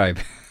different tribe.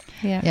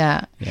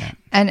 Yeah. Yeah.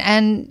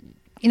 And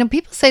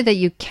people say that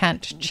you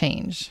can't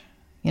change,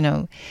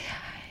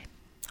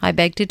 I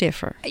beg to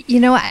differ.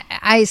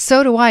 I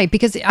so do I,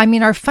 because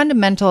our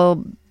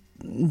fundamental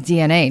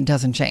DNA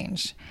doesn't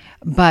change,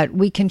 but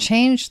we can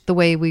change the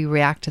way we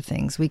react to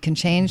things. We can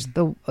change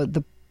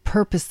the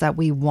purpose that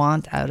we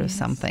want out of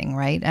something,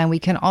 right? And we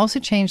can also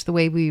change the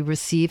way we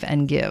receive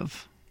and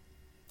give.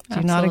 Do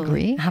you not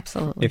agree?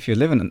 Absolutely. If you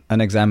live an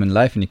unexamined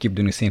life and you keep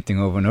doing the same thing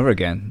over and over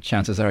again,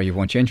 chances are you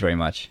won't change very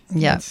much.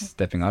 Yeah. It's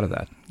stepping out of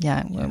that.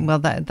 Yeah, well,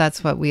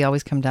 that's what we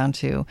always come down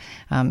to,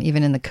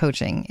 even in the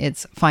coaching.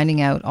 It's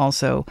finding out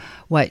also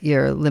what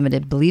your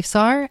limited beliefs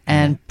are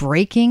and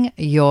breaking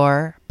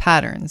your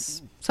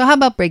patterns. So how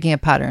about breaking a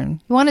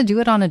pattern? You want to do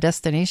it on a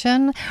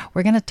destination?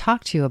 We're going to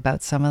talk to you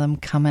about some of them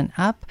coming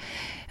up.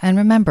 And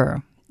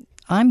remember,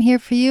 I'm here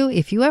for you.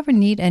 If you ever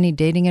need any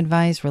dating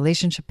advice,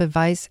 relationship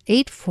advice,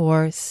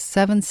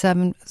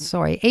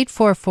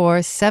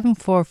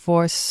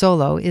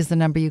 844-744-SOLO is the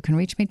number you can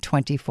reach me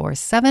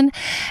 24/7.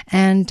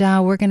 And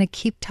we're going to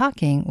keep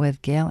talking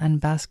with Gail and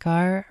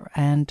Bhaskar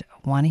and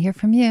want to hear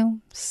from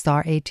you.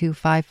 Star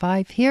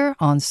 8255 here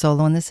on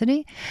Solo in the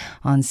City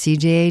on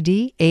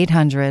CJAD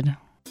 800.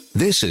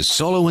 This is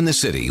Solo in the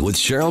City with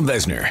Cheryl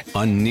Besner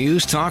on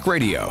News Talk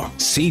Radio,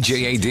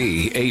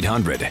 CJAD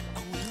 800.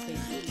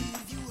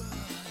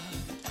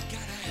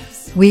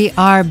 We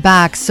are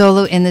back,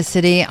 Solo in the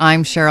City.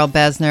 I'm Cheryl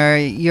Besner,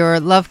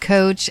 your love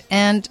coach.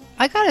 And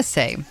I gotta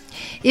say,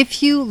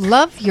 if you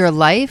love your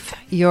life,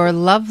 your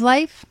love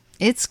life,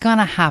 it's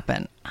gonna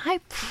happen.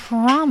 I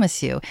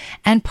promise you.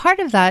 And part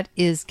of that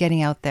is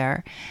getting out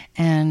there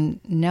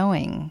and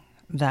knowing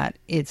that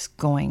it's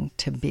going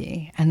to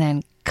be, and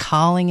then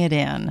calling it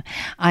in.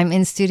 I'm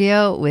in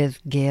studio with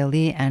Gail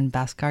Lee and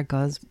Bhaskar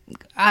Ghosh.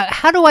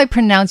 How do I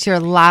pronounce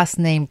your last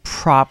name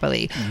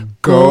properly?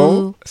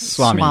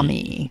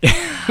 Goswami.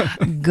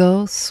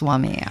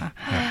 Goswami.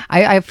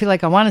 I feel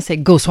like I want to say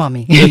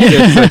Goswami.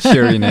 It's a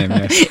cheery name,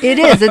 yes. It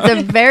is. It's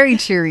a very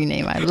cheery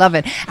name. I love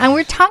it. And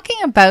we're talking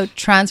about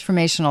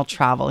transformational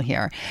travel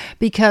here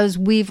because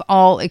we've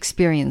all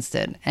experienced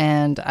it.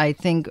 And I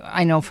think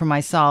I know for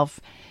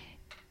myself,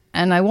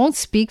 and I won't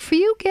speak for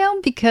you,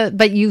 Gail,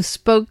 but you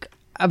spoke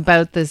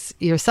about this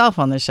yourself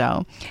on the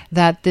show,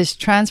 that this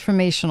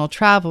transformational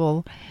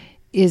travel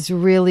is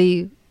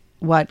really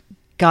what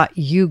got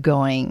you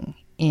going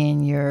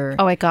in your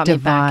it got me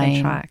back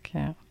on track.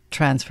 Yeah.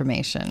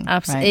 Transformation.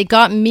 Absolutely. Right? It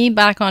got me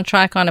back on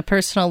track on a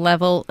personal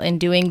level in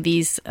doing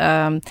these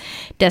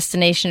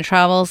destination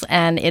travels.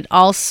 And it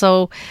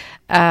also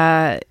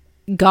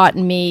got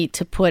me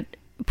to put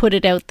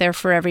it out there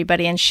for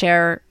everybody and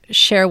share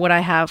what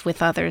I have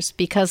with others,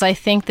 because I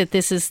think that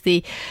this is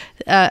the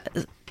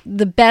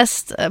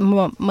best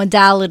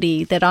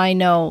modality that I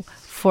know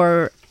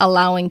for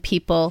allowing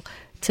people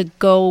to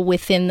go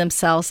within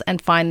themselves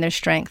and find their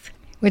strength.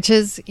 Which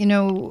is,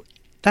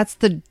 that's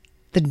the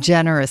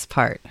generous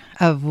part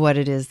of what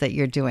it is that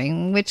you're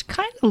doing, which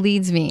kind of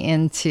leads me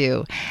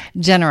into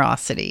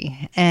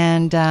generosity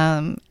and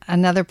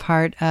another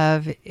part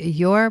of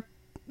your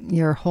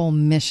whole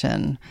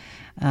mission,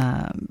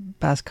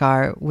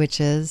 Bhaskar,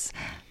 which is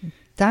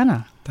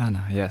Dana.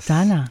 Dana, yes.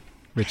 Dana.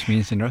 Which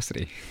means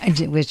generosity.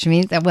 Which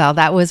means that, well,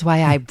 that was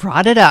why I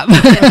brought it up.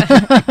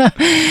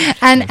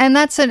 and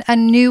that's a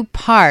new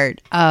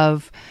part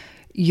of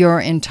your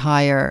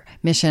entire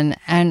mission.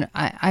 And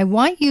I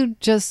want you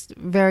just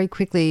very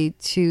quickly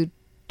to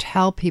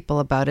tell people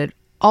about it,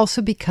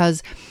 also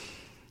because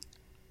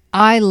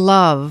I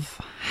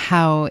love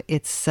how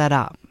it's set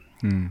up,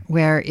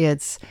 where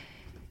it's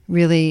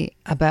really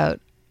about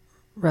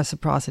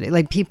reciprocity,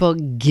 like people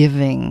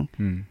giving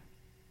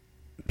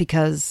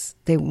because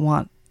they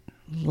want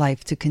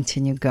life to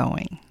continue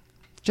going.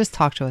 Just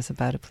talk to us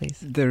about it, please.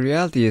 The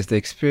reality is the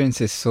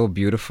experience is so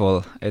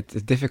beautiful.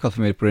 It's difficult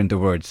for me to put into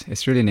words.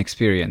 It's really an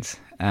experience.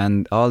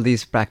 And all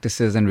these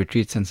practices and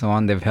retreats and so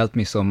on, they've helped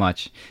me so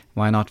much.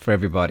 Why not for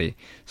everybody?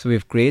 So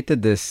we've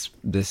created this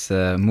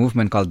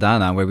movement called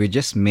Dana, where we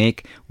just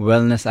make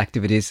wellness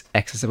activities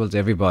accessible to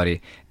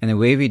everybody. And the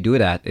way we do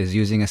that is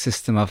using a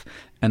system of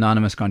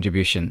anonymous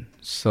contribution.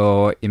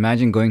 So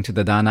imagine going to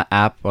the Dana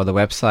app or the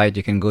website.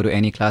 You can go to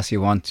any class you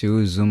want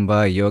to,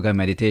 Zumba, yoga,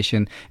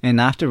 meditation, and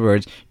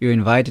afterwards you're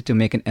invited to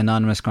make an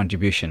anonymous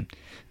contribution.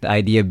 The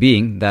idea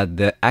being that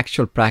the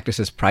actual practice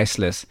is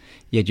priceless,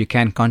 yet you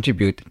can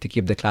contribute to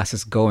keep the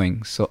classes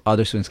going so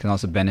other students can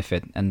also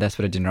benefit. And that's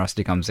where the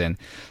generosity comes in.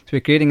 So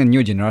we're creating a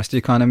new generosity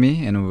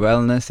economy and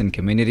wellness and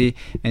community,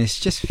 and it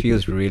just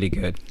feels really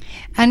good.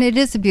 And it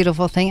is a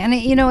beautiful thing. And,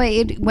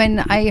 when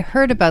I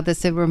heard about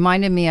this, it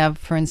reminded me of,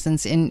 for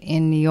instance,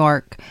 in New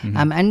York,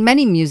 and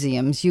many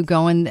museums, you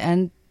go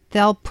and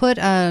they'll put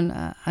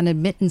an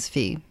admittance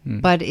fee,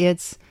 but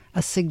it's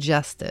a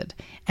suggested.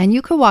 And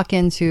you could walk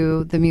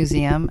into the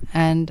museum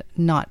and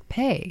not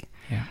pay.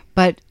 Yeah.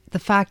 But the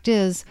fact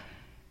is,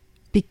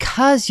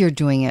 because you're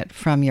doing it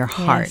from your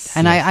heart,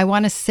 and I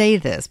want to say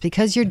this,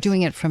 because you're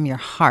doing it from your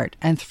heart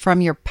and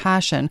from your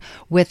passion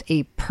with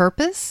a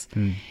purpose,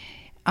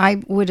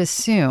 I would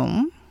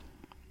assume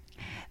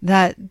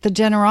that the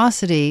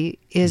generosity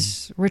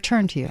is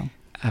returned to you.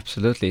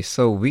 Absolutely.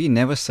 So we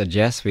never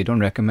suggest, we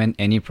don't recommend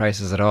any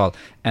prices at all.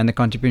 And the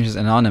contribution is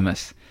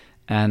anonymous.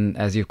 And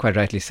as you quite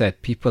rightly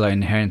said, people are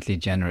inherently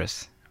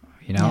generous,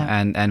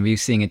 and we're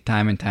seeing it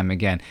time and time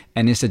again.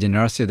 And it's the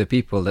generosity of the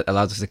people that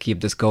allows us to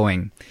keep this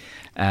going.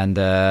 And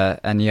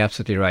you're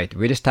absolutely right.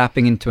 We're just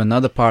tapping into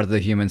another part of the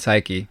human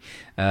psyche,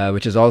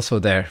 which is also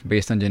there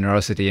based on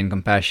generosity and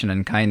compassion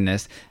and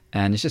kindness.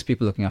 And it's just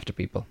people looking after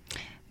people.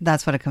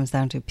 That's what it comes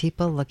down to.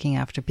 People looking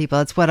after people.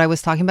 It's what I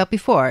was talking about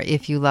before.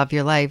 If you love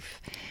your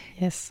life,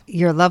 Yes.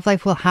 your love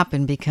life will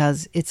happen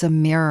because it's a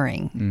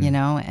mirroring,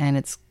 and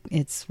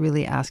it's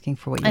really asking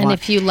for what you want. And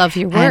if you love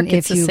your work, and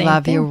it's if you the same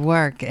love thing. your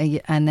work,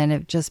 and then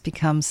it just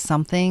becomes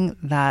something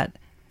that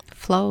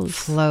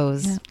flows.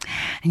 Yeah.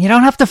 And you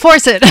don't have to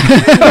force it.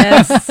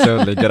 Yes.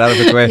 Totally. Get out of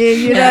its way.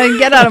 you know,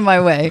 get out of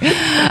my way.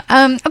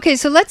 Okay,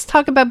 so let's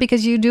talk about,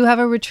 because you do have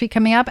a retreat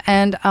coming up,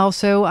 and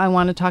also I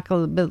want to talk a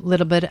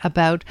little bit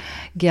about,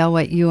 Gail,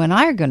 what you and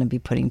I are going to be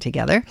putting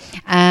together.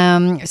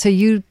 So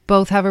you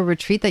both have a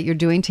retreat that you're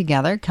doing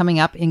together coming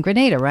up in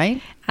Grenada,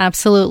 right?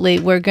 Absolutely.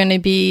 We're going to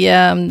be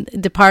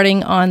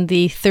departing on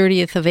the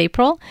 30th of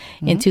April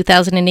in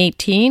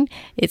 2018.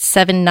 It's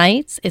 7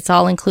 nights. It's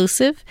all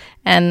inclusive.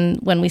 And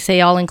when we say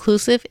all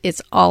inclusive,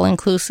 it's all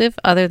inclusive,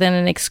 other than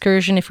an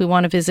excursion if we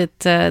want to visit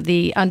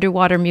the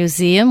Underwater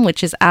Museum,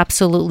 which is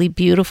absolutely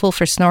beautiful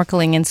for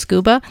snorkeling and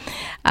scuba.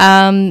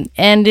 And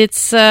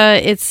it's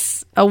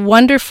a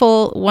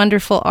wonderful,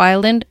 wonderful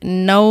island.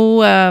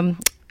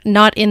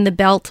 Not in the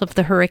belt of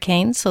the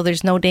hurricanes, so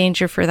there's no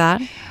danger for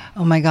that.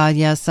 Oh my God,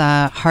 yes.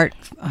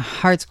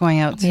 Hearts going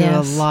out to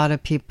a lot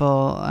of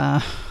people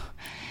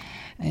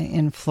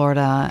in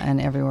Florida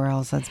and everywhere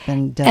else that's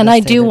been devastated. And I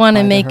do want to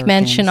by the make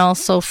mention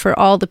hurricanes. also for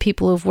all the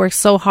people who've worked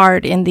so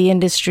hard in the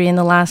industry in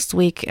the last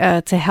week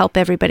to help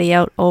everybody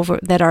out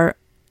that are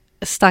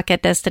stuck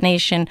at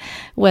destination,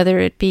 whether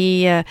it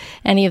be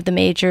any of the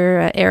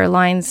major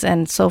airlines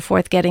and so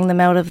forth, getting them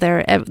out of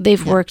there.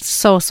 They've worked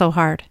so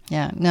hard.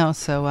 Yeah, no,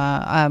 so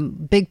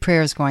big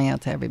prayers going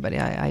out to everybody.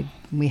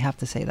 We have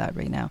to say that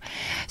right now.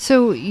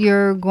 So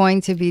you're going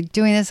to be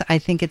doing this. I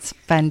think it's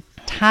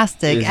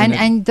fantastic.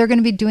 And they're going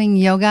to be doing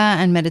yoga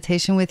and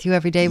meditation with you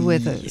every day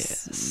with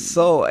us.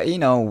 So,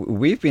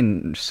 we've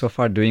been so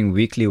far doing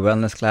weekly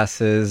wellness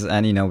classes,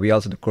 and, we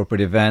also do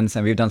corporate events,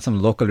 and we've done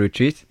some local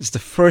retreats. It's the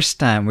first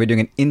time we're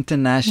doing an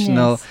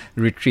international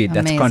retreat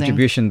that's Amazing.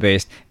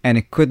 contribution-based, and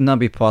it could not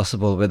be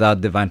possible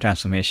without Divine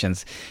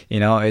Transformations.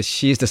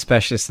 She's the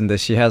specialist in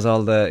this. She has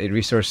all the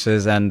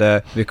resources, and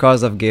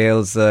because of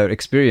Gail's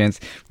experience,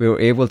 we were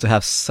able to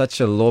have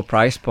such a low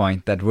price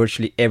point that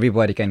virtually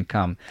everybody can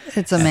come.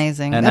 It's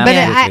amazing. And but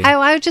absolutely.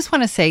 I just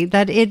want to say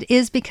that it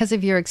is because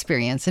of your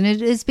experience, and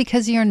it is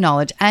because of your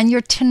knowledge and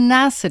your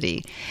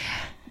tenacity,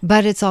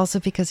 but it's also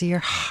because of your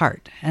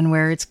heart and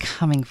where it's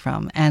coming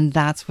from. And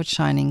that's what's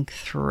shining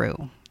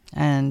through.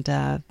 And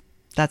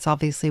that's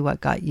obviously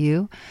what got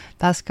you,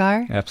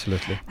 Bhaskar.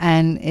 Absolutely.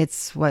 And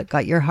it's what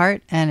got your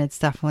heart, and it's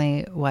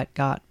definitely what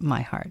got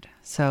my heart.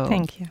 So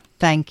Thank you.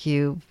 Thank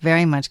you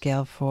very much,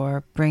 Gail,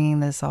 for bringing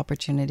this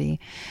opportunity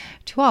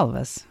to all of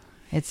us.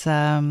 It's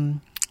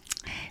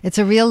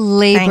a real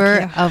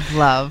labor of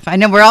love. I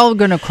know we're all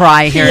going to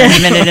cry here in a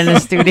minute in the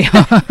studio.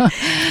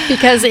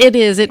 Because it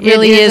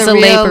really is a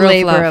real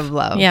labor of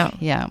love.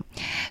 Yeah.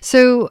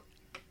 So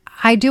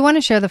I do want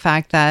to share the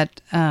fact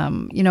that,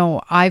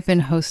 I've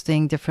been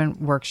hosting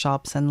different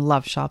workshops and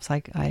love shops,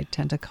 like I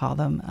tend to call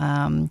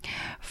them,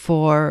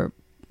 for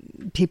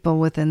people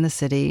within the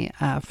city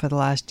for the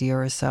last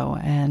year or so,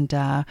 and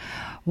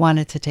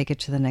wanted to take it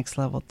to the next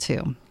level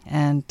too.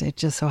 And it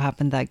just so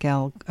happened that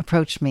Gail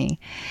approached me.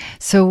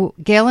 So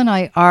Gail and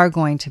I are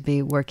going to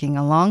be working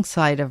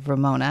alongside of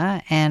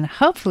Ramona, and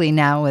hopefully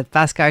now with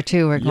Bhaskar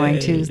too, we're going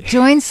to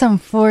join some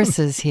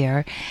forces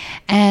here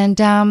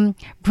and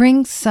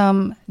bring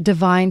some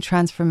divine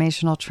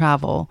transformational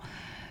travel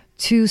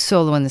to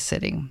Solo in the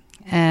City.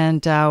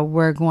 And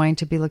we're going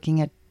to be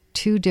looking at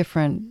 2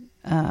 different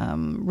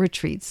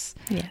retreats.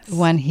 Yes.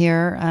 One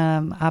here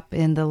up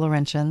in the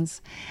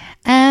Laurentians,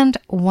 and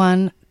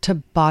one to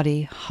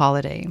Body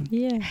Holiday.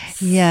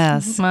 Yes.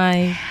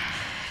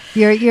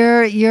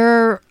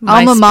 Your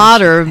alma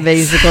mater,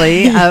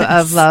 basically,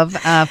 of love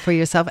for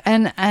yourself.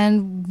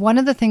 And one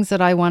of the things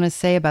that I want to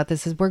say about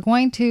this is we're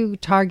going to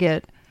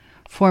target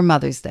for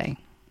Mother's Day.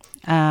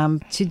 To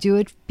do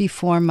it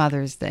before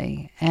Mother's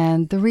Day.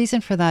 And the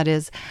reason for that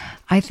is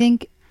I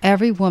think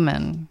every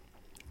woman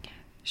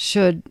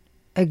should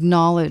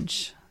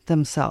acknowledge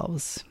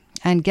themselves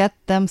and get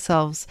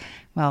themselves,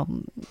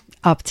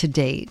 up to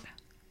date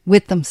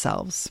with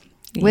themselves,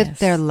 with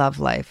their love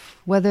life,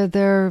 whether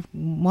they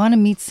want to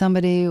meet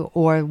somebody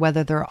or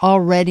whether they're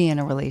already in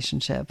a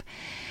relationship.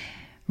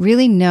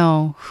 Really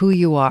know who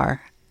you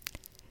are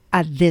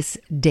at this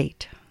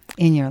date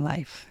in your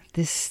life,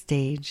 this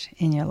stage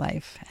in your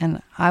life.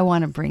 And I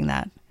want to bring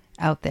that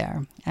out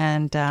there.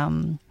 And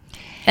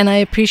I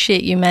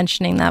appreciate you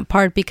mentioning that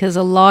part, because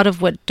a lot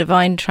of what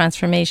Divine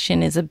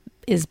Transformation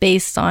is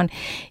based on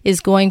is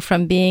going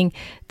from being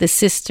the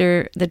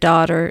sister, the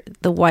daughter,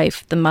 the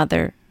wife, the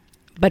mother,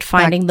 but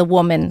finding the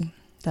woman.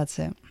 That's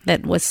it.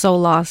 That was so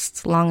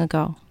lost long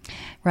ago.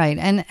 Right.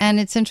 And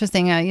it's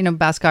interesting,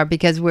 Bhaskar,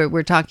 because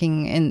we're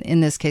talking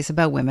in this case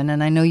about women,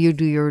 and I know you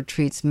do your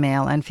retreats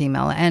male and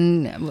female,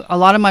 and a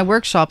lot of my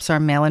workshops are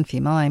male and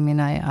female. I mean,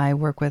 I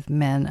work with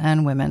men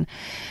and women.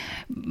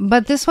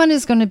 But this one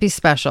is going to be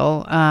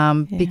special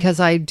because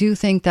I do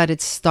think that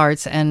it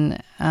starts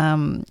and...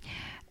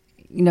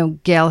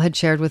 Gail had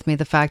shared with me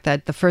the fact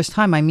that the first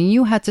time,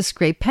 you had to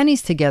scrape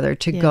pennies together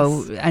to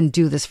go and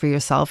do this for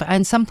yourself.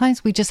 And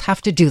sometimes we just have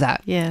to do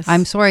that. Yes.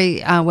 I'm sorry,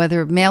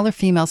 whether male or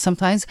female,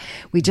 sometimes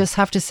we just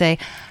have to say,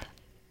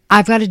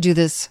 I've got to do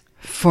this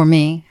for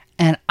me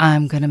and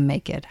I'm going to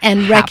make it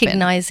and happen.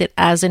 Recognize it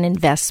as an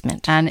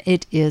investment. And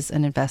it is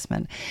an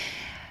investment.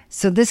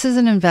 So this is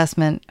an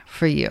investment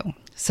for you.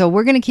 So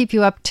we're going to keep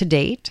you up to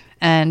date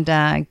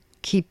and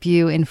keep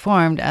you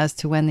informed as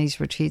to when these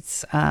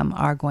retreats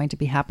are going to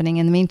be happening.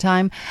 In the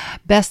meantime,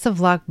 best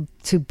of luck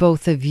to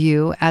both of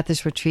you at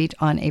this retreat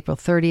on April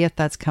 30th.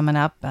 That's coming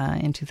up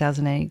in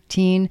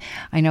 2018.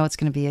 I know it's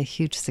going to be a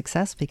huge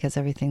success because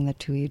everything the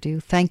two of you do.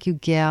 Thank you,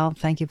 Gail.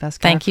 Thank you,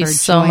 Bhaskar, Thank you for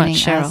so joining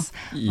much, Cheryl. us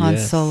on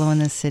Solo in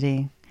the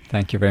City.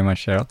 Thank you very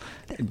much, Cheryl.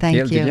 Thank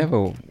Gail, you. Did you have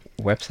a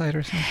website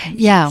or something?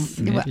 Yeah,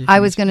 Maybe I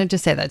was going to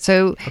just say that.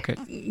 So, okay.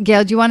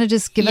 Gail, do you want to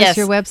just give us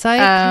your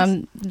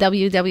website?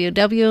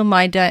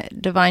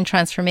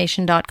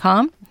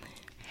 www.mydivinetransformation.com.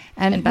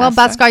 And well,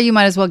 Bhaskar, you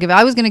might as well give it.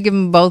 I was going to give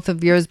them both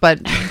of yours,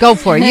 but go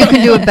for it. You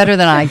can do it better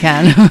than I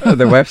can.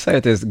 The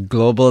website is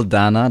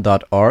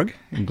globaldana.org,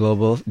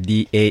 global,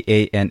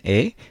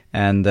 DAANA,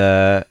 and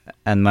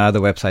my other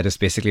website is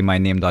basically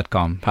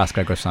myname.com,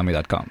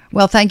 bhaskargoswami.com.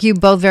 Well, thank you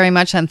both very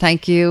much, and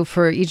thank you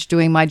for each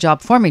doing my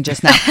job for me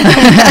just now.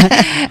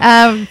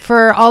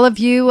 For all of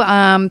you,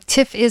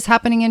 TIFF is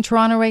happening in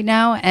Toronto right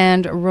now,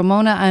 and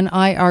Ramona and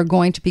I are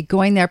going to be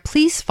going there.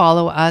 Please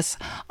follow us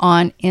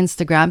on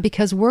Instagram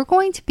because we're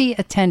going to be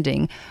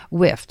attending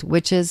WIFT,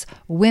 which is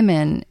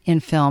Women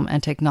in Film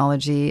and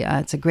Technology.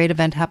 It's a great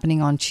event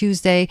happening on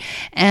Tuesday,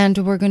 and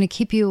we're going to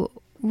keep you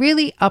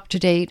really up to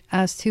date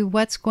as to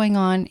what's going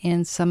on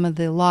in some of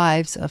the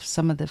lives of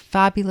some of the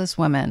fabulous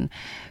women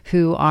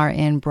who are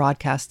in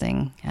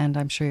broadcasting. And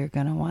I'm sure you're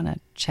going to want to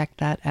check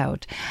that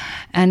out.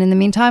 And in the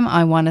meantime,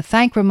 I want to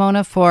thank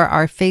Ramona for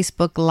our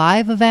Facebook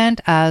Live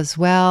event, as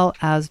well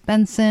as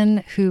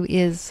Benson, who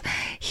is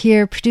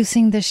here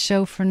producing this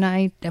show for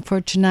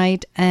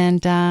tonight.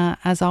 And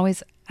as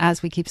always,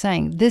 as we keep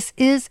saying, this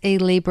is a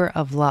labor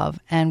of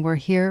love, and we're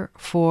here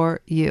for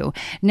you.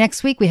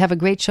 Next week, we have a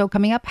great show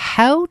coming up,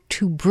 How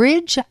to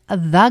Bridge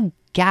the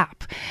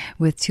Gap,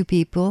 with two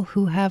people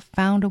who have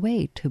found a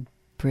way to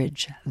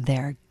bridge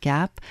their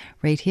gap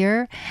right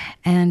here.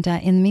 And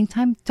in the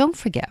meantime, don't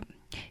forget,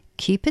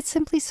 keep it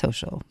simply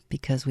social,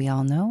 because we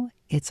all know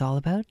it's all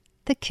about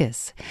the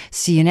kiss.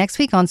 See you next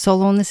week on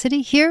Solo in the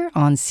City here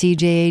on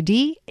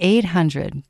CJAD 800.